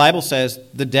 And the Bible says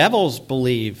the devils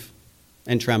believe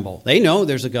and tremble. They know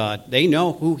there's a God. They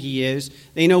know who He is.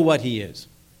 They know what He is.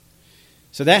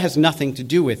 So that has nothing to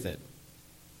do with it.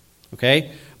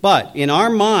 Okay? But in our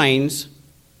minds,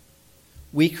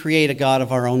 we create a God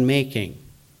of our own making.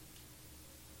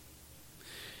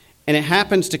 And it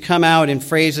happens to come out in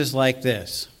phrases like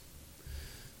this.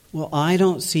 Well, I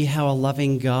don't see how a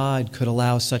loving God could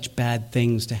allow such bad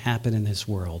things to happen in this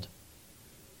world.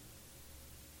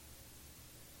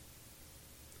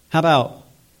 How about,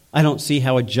 I don't see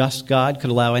how a just God could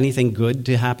allow anything good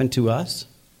to happen to us?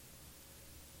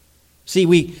 See,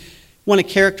 we want to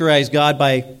characterize God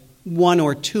by one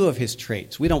or two of His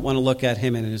traits. We don't want to look at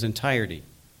Him in His entirety.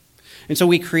 And so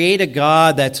we create a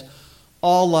God that's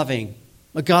all-loving,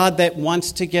 a God that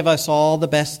wants to give us all the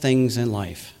best things in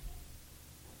life.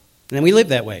 And then we live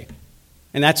that way.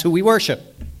 And that's who we worship.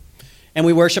 And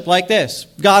we worship like this.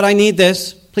 God, I need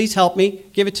this. Please help me.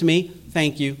 Give it to me.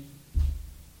 Thank you.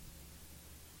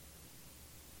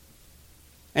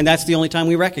 And that's the only time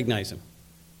we recognize Him.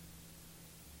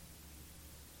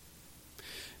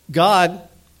 God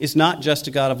is not just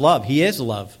a God of love. He is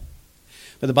love.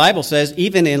 But the Bible says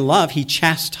even in love, He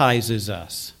chastises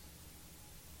us.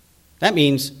 That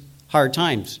means hard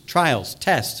times, trials,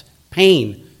 tests,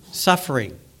 pain,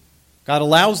 suffering. God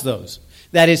allows those.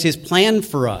 That is His plan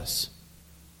for us.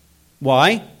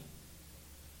 Why?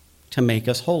 To make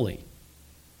us holy.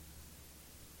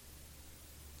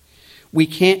 We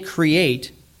can't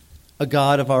create a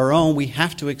God of our own. We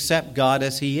have to accept God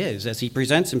as He is, as He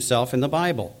presents Himself in the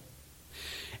Bible.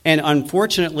 And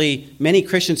unfortunately, many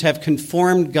Christians have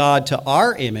conformed God to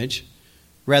our image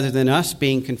rather than us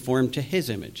being conformed to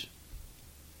His image.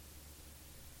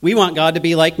 We want God to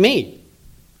be like me.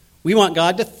 We want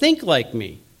God to think like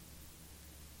me.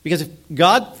 Because if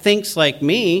God thinks like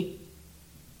me,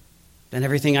 then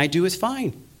everything I do is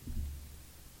fine.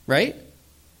 Right?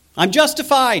 I'm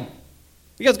justified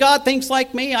because God thinks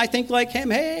like me. I think like him.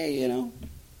 Hey,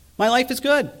 my life is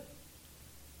good.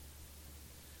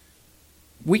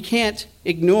 We can't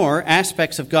ignore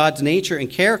aspects of God's nature and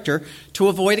character to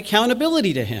avoid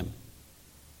accountability to him.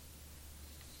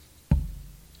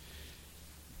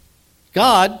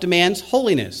 God demands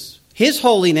holiness. His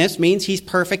holiness means he's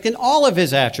perfect in all of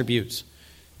his attributes,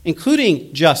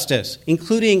 including justice,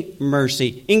 including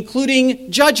mercy,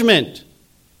 including judgment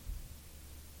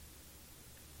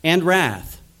and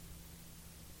wrath.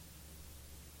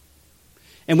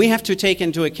 And we have to take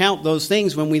into account those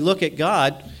things when we look at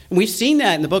God. And we've seen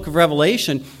that in the book of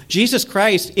Revelation. Jesus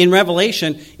Christ in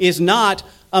Revelation is not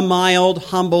a mild,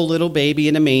 humble little baby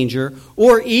in a manger,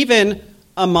 or even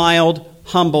a mild,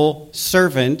 humble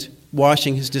servant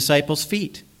washing his disciples'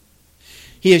 feet.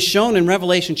 He is shown in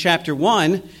Revelation chapter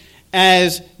 1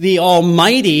 as the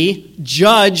almighty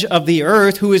judge of the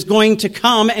earth who is going to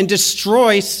come and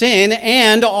destroy sin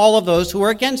and all of those who are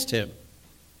against him.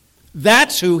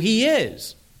 That's who he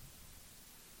is.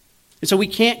 And so we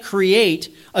can't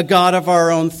create a God of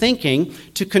our own thinking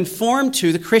to conform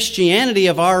to the Christianity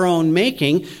of our own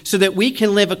making so that we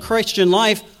can live a Christian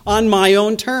life on my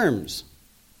own terms.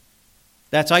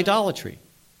 That's idolatry.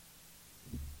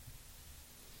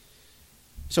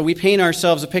 So we paint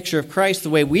ourselves a picture of Christ the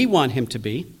way we want him to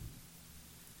be,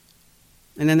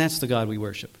 and then that's the God we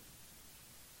worship.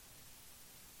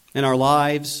 And our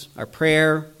lives, our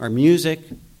prayer, our music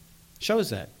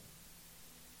shows that.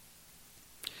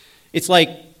 It's like,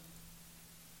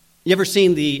 you ever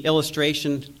seen the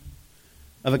illustration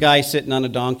of a guy sitting on a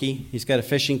donkey? He's got a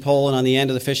fishing pole, and on the end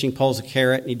of the fishing pole is a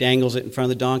carrot, and he dangles it in front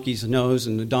of the donkey's nose,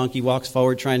 and the donkey walks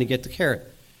forward trying to get the carrot,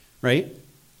 right?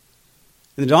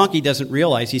 And the donkey doesn't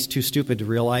realize, he's too stupid to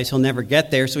realize he'll never get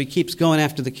there, so he keeps going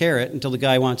after the carrot until the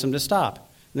guy wants him to stop.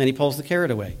 And then he pulls the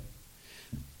carrot away.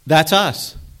 That's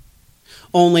us.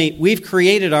 Only we've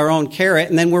created our own carrot,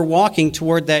 and then we're walking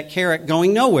toward that carrot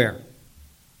going nowhere.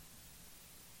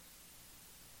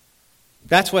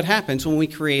 That's what happens when we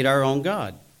create our own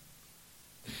God.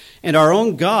 And our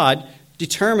own God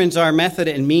determines our method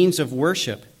and means of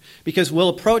worship. Because we'll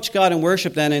approach God in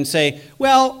worship then and say,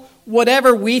 well,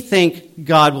 whatever we think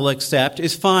God will accept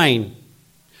is fine.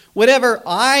 Whatever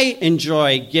I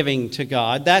enjoy giving to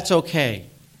God, that's okay.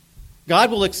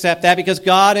 God will accept that because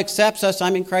God accepts us.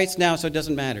 I'm in Christ now, so it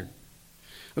doesn't matter.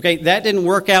 Okay, that didn't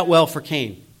work out well for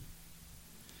Cain.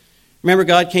 Remember,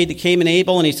 God came to Cain and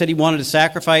Abel, and he said he wanted a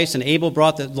sacrifice, and Abel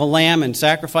brought the lamb and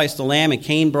sacrificed the lamb, and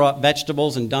Cain brought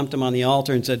vegetables and dumped them on the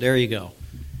altar and said, there you go.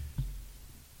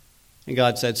 And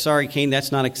God said, sorry, Cain,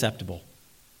 that's not acceptable.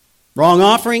 Wrong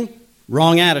offering,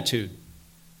 wrong attitude.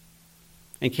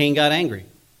 And Cain got angry.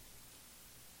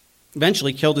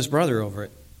 Eventually killed his brother over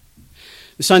it.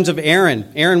 The sons of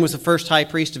Aaron. Aaron was the first high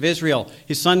priest of Israel.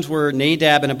 His sons were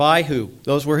Nadab and Abihu.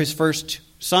 Those were his first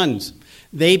sons.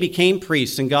 They became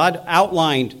priests, and God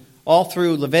outlined all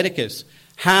through Leviticus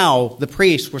how the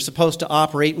priests were supposed to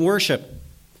operate and worship.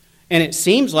 And it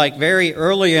seems like very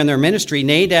early in their ministry,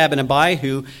 Nadab and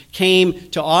Abihu came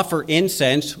to offer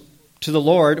incense to the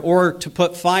Lord or to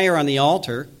put fire on the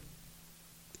altar.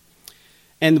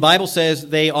 And the Bible says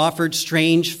they offered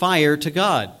strange fire to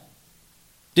God.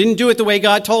 Didn't do it the way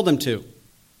God told them to.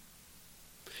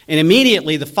 And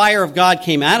immediately the fire of God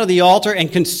came out of the altar and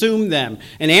consumed them.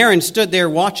 And Aaron stood there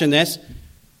watching this.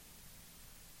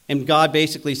 And God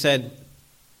basically said,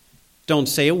 don't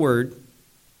say a word.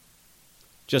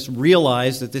 Just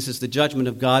realize that this is the judgment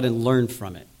of God and learn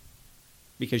from it.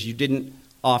 Because you didn't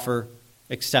offer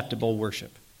acceptable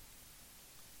worship.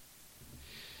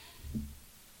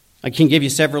 I can give you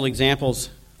several examples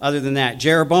other than that.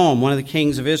 Jeroboam, one of the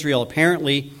kings of Israel,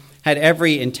 apparently had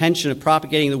every intention of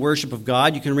propagating the worship of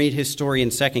God. You can read his story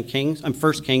in 1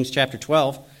 Kings chapter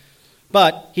 12.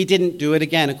 But he didn't do it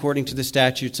again according to the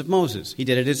statutes of Moses. He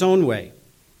did it his own way.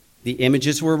 The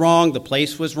images were wrong, the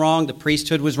place was wrong, the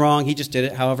priesthood was wrong. He just did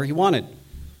it however he wanted.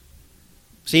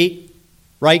 See,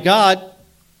 right God,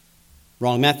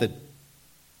 wrong method.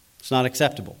 It's not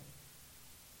acceptable.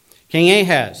 King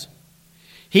Ahaz,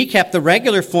 he kept the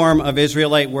regular form of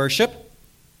Israelite worship,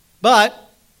 but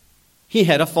he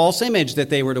had a false image that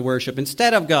they were to worship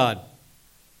instead of God.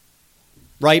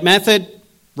 Right method,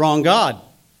 wrong God.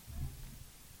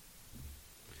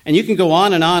 And you can go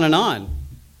on and on and on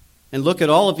and look at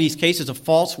all of these cases of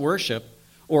false worship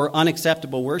or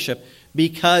unacceptable worship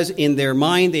because in their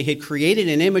mind they had created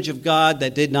an image of God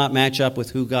that did not match up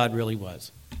with who God really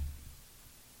was.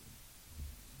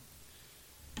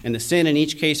 And the sin in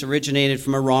each case originated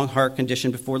from a wrong heart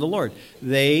condition before the Lord.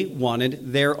 They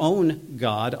wanted their own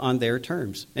God on their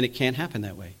terms, and it can't happen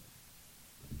that way.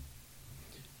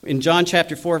 In John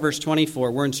chapter 4, verse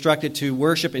 24, we're instructed to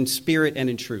worship in spirit and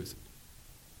in truth.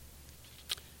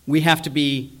 We have to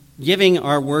be giving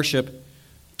our worship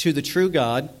to the true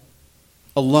God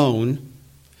alone,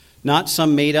 not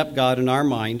some made-up God in our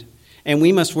mind, and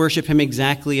we must worship him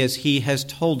exactly as he has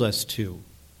told us to,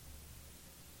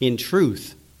 in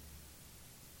truth,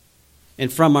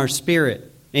 and from our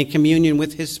spirit, in communion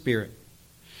with his spirit.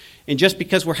 And just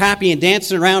because we're happy and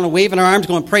dancing around and waving our arms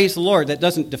going, praise the Lord, that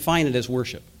doesn't define it as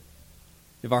worship.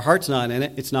 If our heart's not in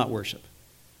it, it's not worship.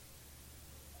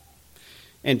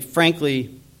 And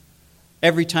frankly,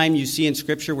 every time you see in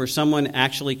Scripture where someone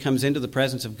actually comes into the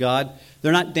presence of God,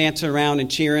 they're not dancing around and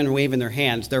cheering and waving their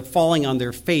hands. They're falling on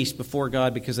their face before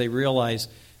God because they realize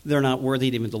they're not worthy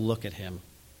even to look at him.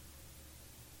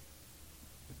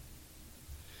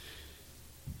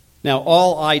 Now,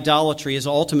 all idolatry is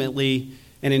ultimately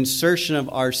an insertion of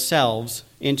ourselves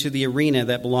into the arena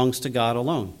that belongs to God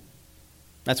alone.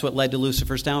 That's what led to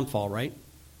Lucifer's downfall, right?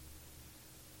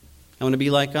 I want to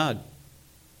be like God.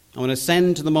 I want to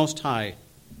ascend to the Most High.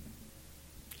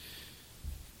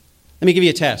 Let me give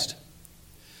you a test.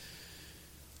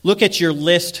 Look at your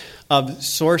list of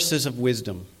sources of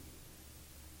wisdom.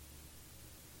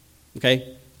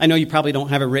 Okay? I know you probably don't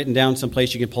have it written down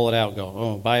someplace you can pull it out and go,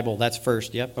 oh, Bible, that's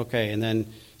first. Yep, okay. And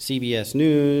then CBS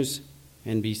News,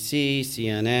 NBC,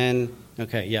 CNN.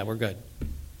 Okay, yeah, we're good.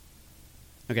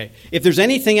 Okay. If there's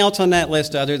anything else on that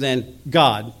list other than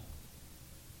God,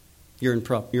 you're in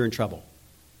trouble.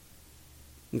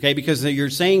 Okay, because you're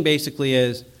saying basically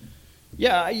is,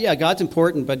 yeah, God's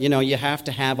important, but you have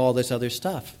to have all this other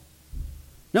stuff.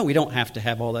 No, we don't have to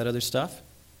have all that other stuff.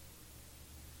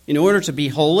 In order to be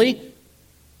holy,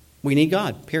 we need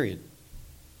God, period.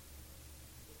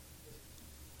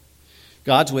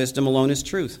 God's wisdom alone is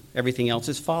truth. Everything else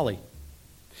is folly.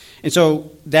 And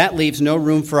so that leaves no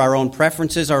room for our own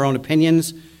preferences, our own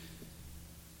opinions.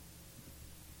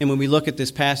 And when we look at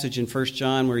this passage in 1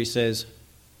 John where he says,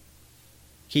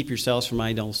 keep yourselves from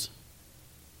idols.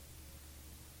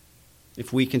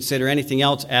 If we consider anything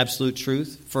else absolute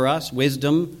truth for us,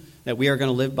 wisdom that we are going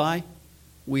to live by,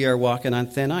 we are walking on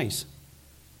thin ice.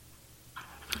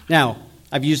 Now,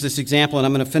 I've used this example, and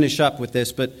I'm going to finish up with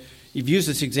this, but you've used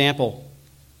this example.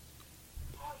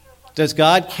 Does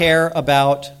God care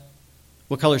about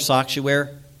what color socks you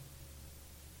wear?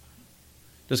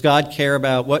 Does God care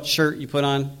about what shirt you put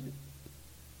on?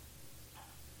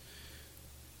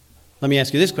 Let me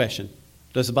ask you this question.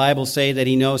 Does the Bible say that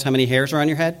he knows how many hairs are on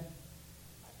your head?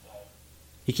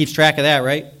 He keeps track of that,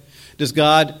 right? Does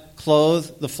God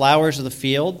clothe the flowers of the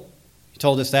field? He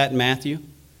told us that in Matthew.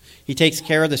 He takes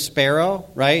care of the sparrow,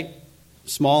 right?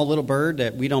 Small little bird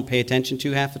that we don't pay attention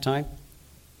to half the time.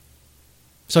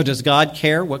 So does God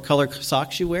care what color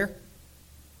socks you wear?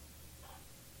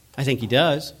 I think he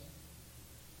does.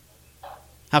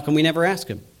 How come we never ask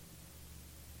him?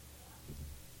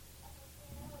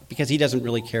 Because he doesn't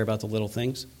really care about the little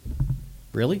things.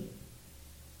 Really?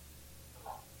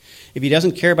 If he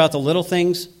doesn't care about the little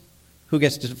things, who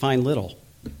gets to define little?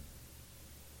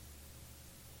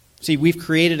 See, we've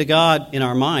created a God in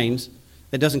our minds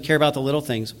that doesn't care about the little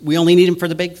things. We only need him for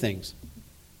the big things.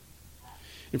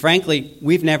 And frankly,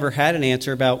 we've never had an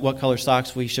answer about what color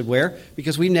socks we should wear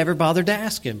because we've never bothered to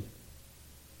ask him.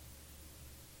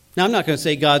 Now, I'm not going to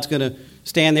say God's going to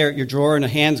stand there at your drawer and a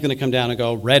hand's going to come down and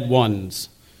go, red ones.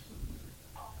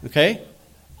 Okay?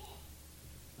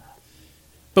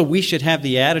 But we should have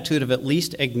the attitude of at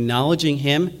least acknowledging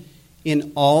him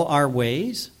in all our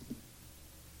ways.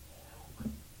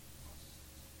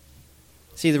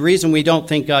 See, the reason we don't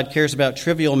think God cares about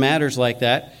trivial matters like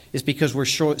that is because we're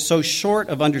so short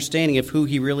of understanding of who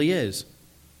he really is.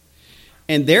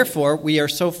 And therefore, we are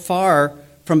so far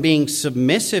from being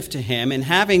submissive to him and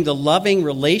having the loving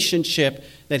relationship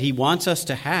that he wants us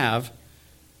to have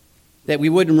that we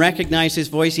wouldn't recognize his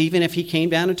voice even if he came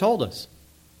down and told us.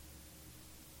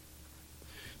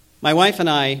 My wife and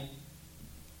I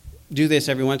do this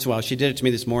every once in a while. She did it to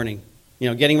me this morning.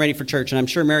 Getting ready for church. And I'm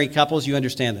sure married couples, you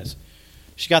understand this.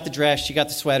 She got the dress, she got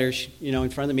the sweater, in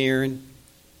front of the mirror and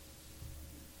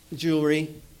jewelry.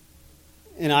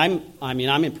 And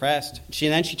I'm impressed.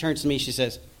 Then she turns to me, she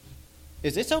says,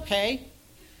 "Is this okay?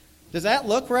 Does that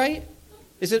look right?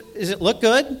 Is it look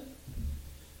good?"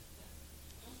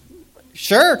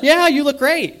 "Sure, yeah, you look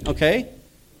great." Okay.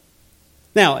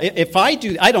 Now, if I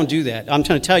don't do that. I'm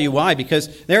going to tell you why, because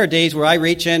there are days where I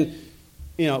reach in,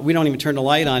 we don't even turn the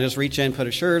light on. I just reach in, put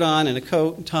a shirt on and a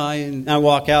coat and tie, and I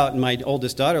walk out, and my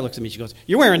oldest daughter looks at me. She goes,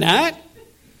 "You're wearing that?"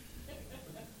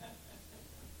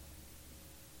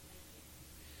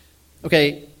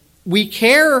 Okay, we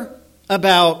care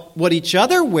about what each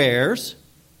other wears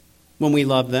when we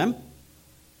love them.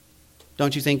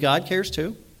 Don't you think God cares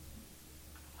too?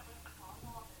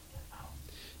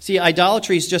 See,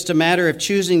 idolatry is just a matter of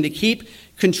choosing to keep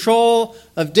control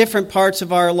of different parts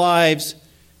of our lives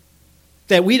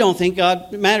that we don't think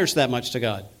God matters that much to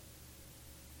God,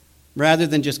 rather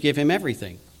than just give him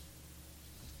everything.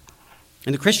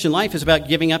 And the Christian life is about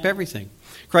giving up everything.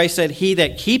 Christ said, "He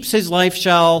that keeps his life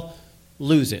shall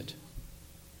lose it."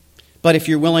 But if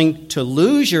you're willing to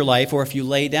lose your life, or if you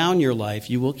lay down your life,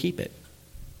 you will keep it.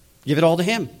 Give it all to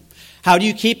him. How do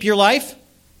you keep your life?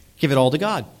 Give it all to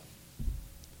God.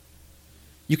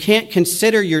 You can't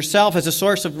consider yourself as a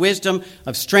source of wisdom,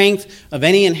 of strength, of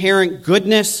any inherent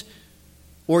goodness,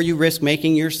 or you risk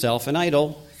making yourself an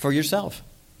idol for yourself.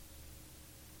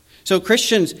 So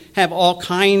Christians have all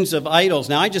kinds of idols.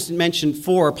 Now, I just mentioned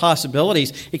 4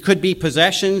 possibilities. It could be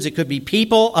possessions. It could be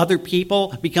people. Other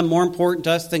people become more important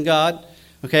to us than God.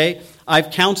 Okay? I've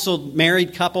counseled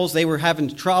married couples. They were having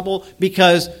trouble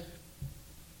because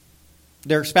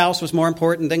their spouse was more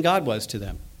important than God was to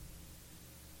them.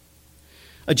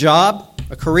 A job,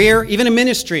 a career, even a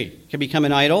ministry can become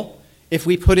an idol if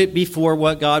we put it before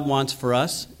what God wants for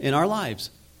us in our lives.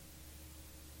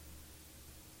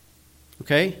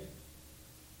 Okay?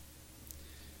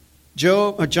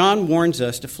 John warns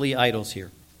us to flee idols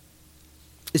here.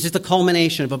 This is the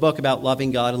culmination of a book about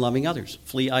loving God and loving others.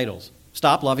 Flee idols.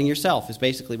 Stop loving yourself is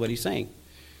basically what he's saying.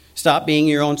 Stop being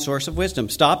your own source of wisdom.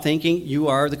 Stop thinking you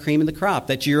are the cream of the crop,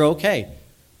 that you're okay.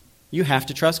 You have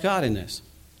to trust God in this.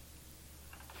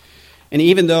 And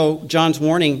even though John's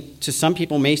warning to some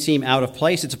people may seem out of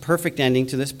place, it's a perfect ending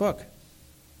to this book.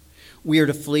 We are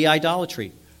to flee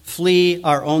idolatry, flee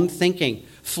our own thinking,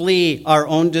 flee our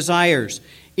own desires,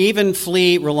 even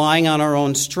flee relying on our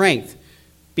own strength.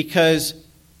 Because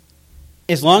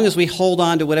as long as we hold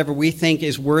on to whatever we think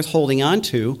is worth holding on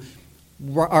to,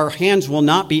 our hands will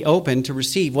not be open to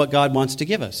receive what God wants to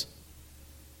give us.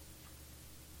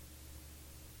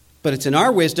 But it's in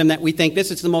our wisdom that we think this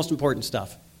is the most important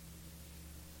stuff.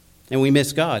 And we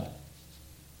miss God.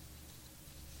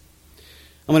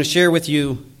 I'm going to share with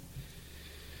you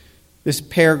this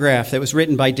paragraph that was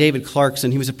written by David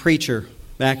Clarkson. He was a preacher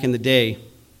back in the day.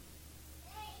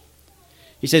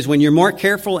 He says, "When you're more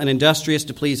careful and industrious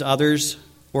to please others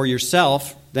or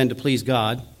yourself than to please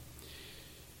God,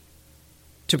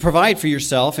 to provide for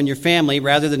yourself and your family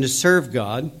rather than to serve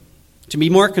God, to be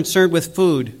more concerned with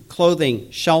food, clothing,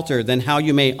 shelter than how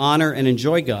you may honor and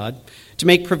enjoy God, to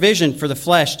make provision for the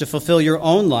flesh to fulfill your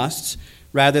own lusts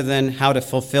rather than how to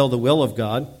fulfill the will of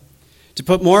God, to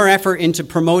put more effort into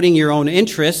promoting your own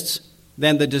interests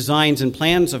than the designs and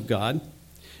plans of God,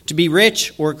 to be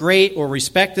rich or great or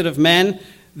respected of men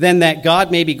than that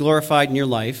God may be glorified in your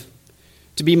life,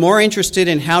 to be more interested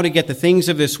in how to get the things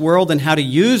of this world than how to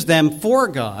use them for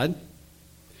God,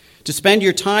 to spend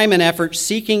your time and effort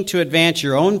seeking to advance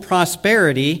your own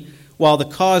prosperity while the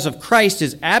cause of Christ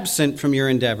is absent from your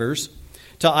endeavors,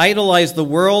 to idolize the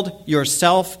world,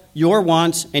 yourself, your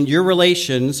wants, and your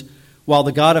relations while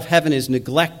the God of heaven is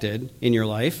neglected in your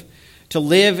life, to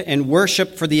live and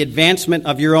worship for the advancement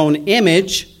of your own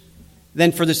image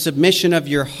than for the submission of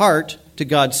your heart to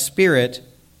God's Spirit,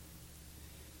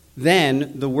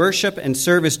 then the worship and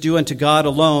service due unto God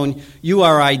alone you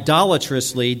are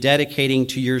idolatrously dedicating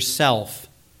to yourself,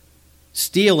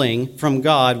 stealing from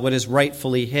God what is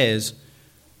rightfully his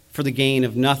for the gain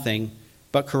of nothing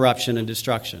but corruption and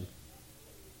destruction."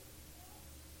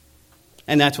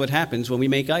 And that's what happens when we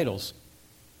make idols.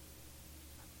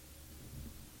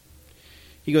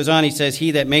 He goes on, he says,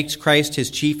 "He that makes Christ his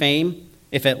chief aim,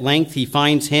 if at length he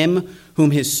finds him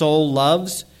whom his soul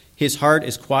loves, his heart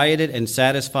is quieted and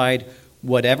satisfied,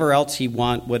 whatever else he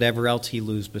want, whatever else he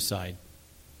lose beside."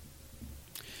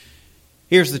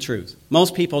 Here's the truth.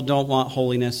 Most people don't want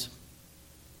holiness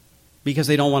because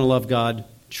they don't want to love God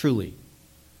truly.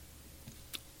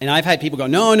 And I've had people go,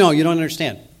 no, you don't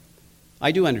understand.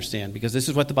 I do understand, because this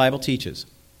is what the Bible teaches.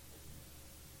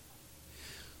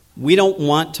 We don't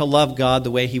want to love God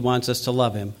the way he wants us to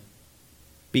love him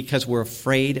because we're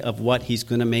afraid of what he's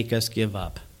going to make us give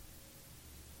up.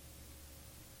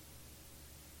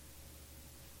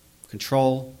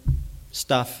 Control,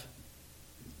 stuff,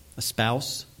 a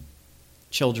spouse,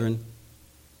 children.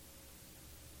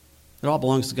 It all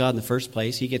belongs to God in the first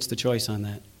place. He gets the choice on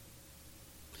that.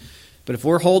 But if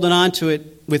we're holding on to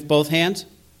it with both hands,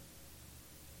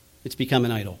 it's become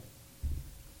an idol.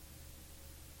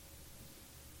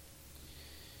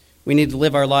 We need to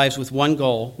live our lives with one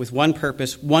goal, with one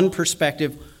purpose, one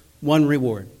perspective, one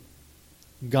reward.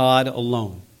 God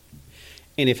alone.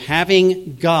 And if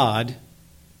having God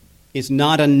is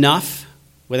not enough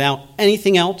without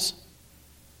anything else,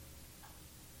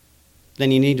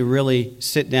 then you need to really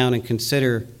sit down and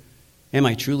consider, am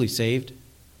I truly saved?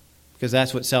 Because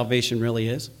that's what salvation really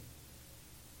is.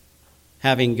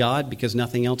 Having God because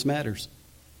nothing else matters.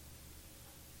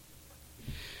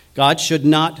 God should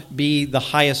not be the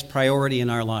highest priority in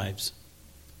our lives.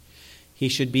 He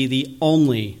should be the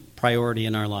only priority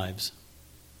in our lives.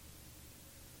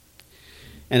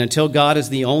 And until God is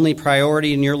the only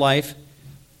priority in your life,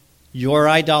 your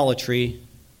idolatry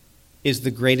is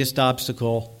the greatest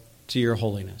obstacle to your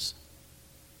holiness.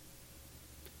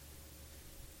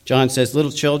 John says,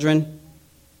 little children,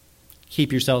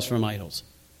 keep yourselves from idols.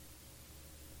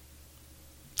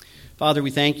 Father,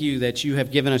 we thank you that you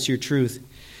have given us your truth.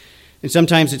 And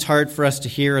sometimes it's hard for us to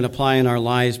hear and apply in our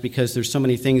lives because there's so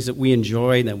many things that we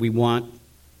enjoy, that we want,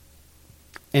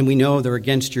 and we know they're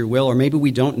against your will, or maybe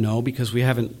we don't know because we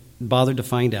haven't bothered to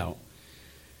find out.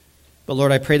 But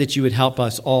Lord, I pray that you would help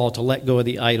us all to let go of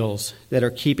the idols that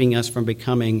are keeping us from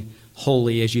becoming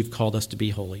holy as you've called us to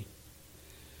be holy.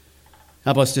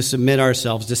 Help us to submit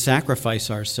ourselves, to sacrifice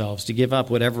ourselves, to give up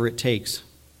whatever it takes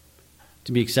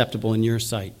to be acceptable in your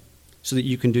sight so that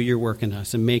you can do your work in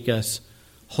us and make us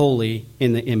holy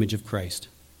in the image of Christ.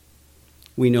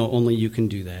 We know only you can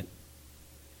do that.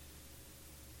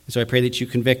 So I pray that you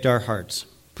convict our hearts.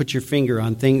 Put your finger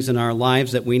on things in our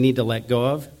lives that we need to let go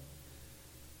of.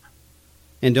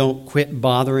 And don't quit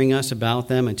bothering us about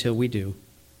them until we do.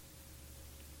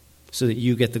 So that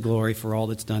you get the glory for all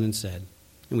that's done and said.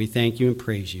 And we thank you and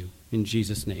praise you. In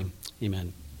Jesus' name,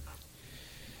 amen.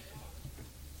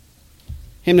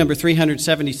 Hymn number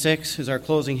 376 is our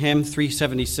closing hymn,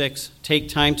 376. Take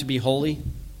time to be holy.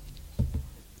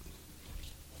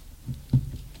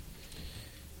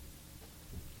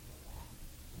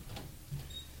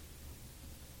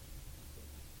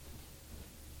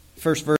 First verse.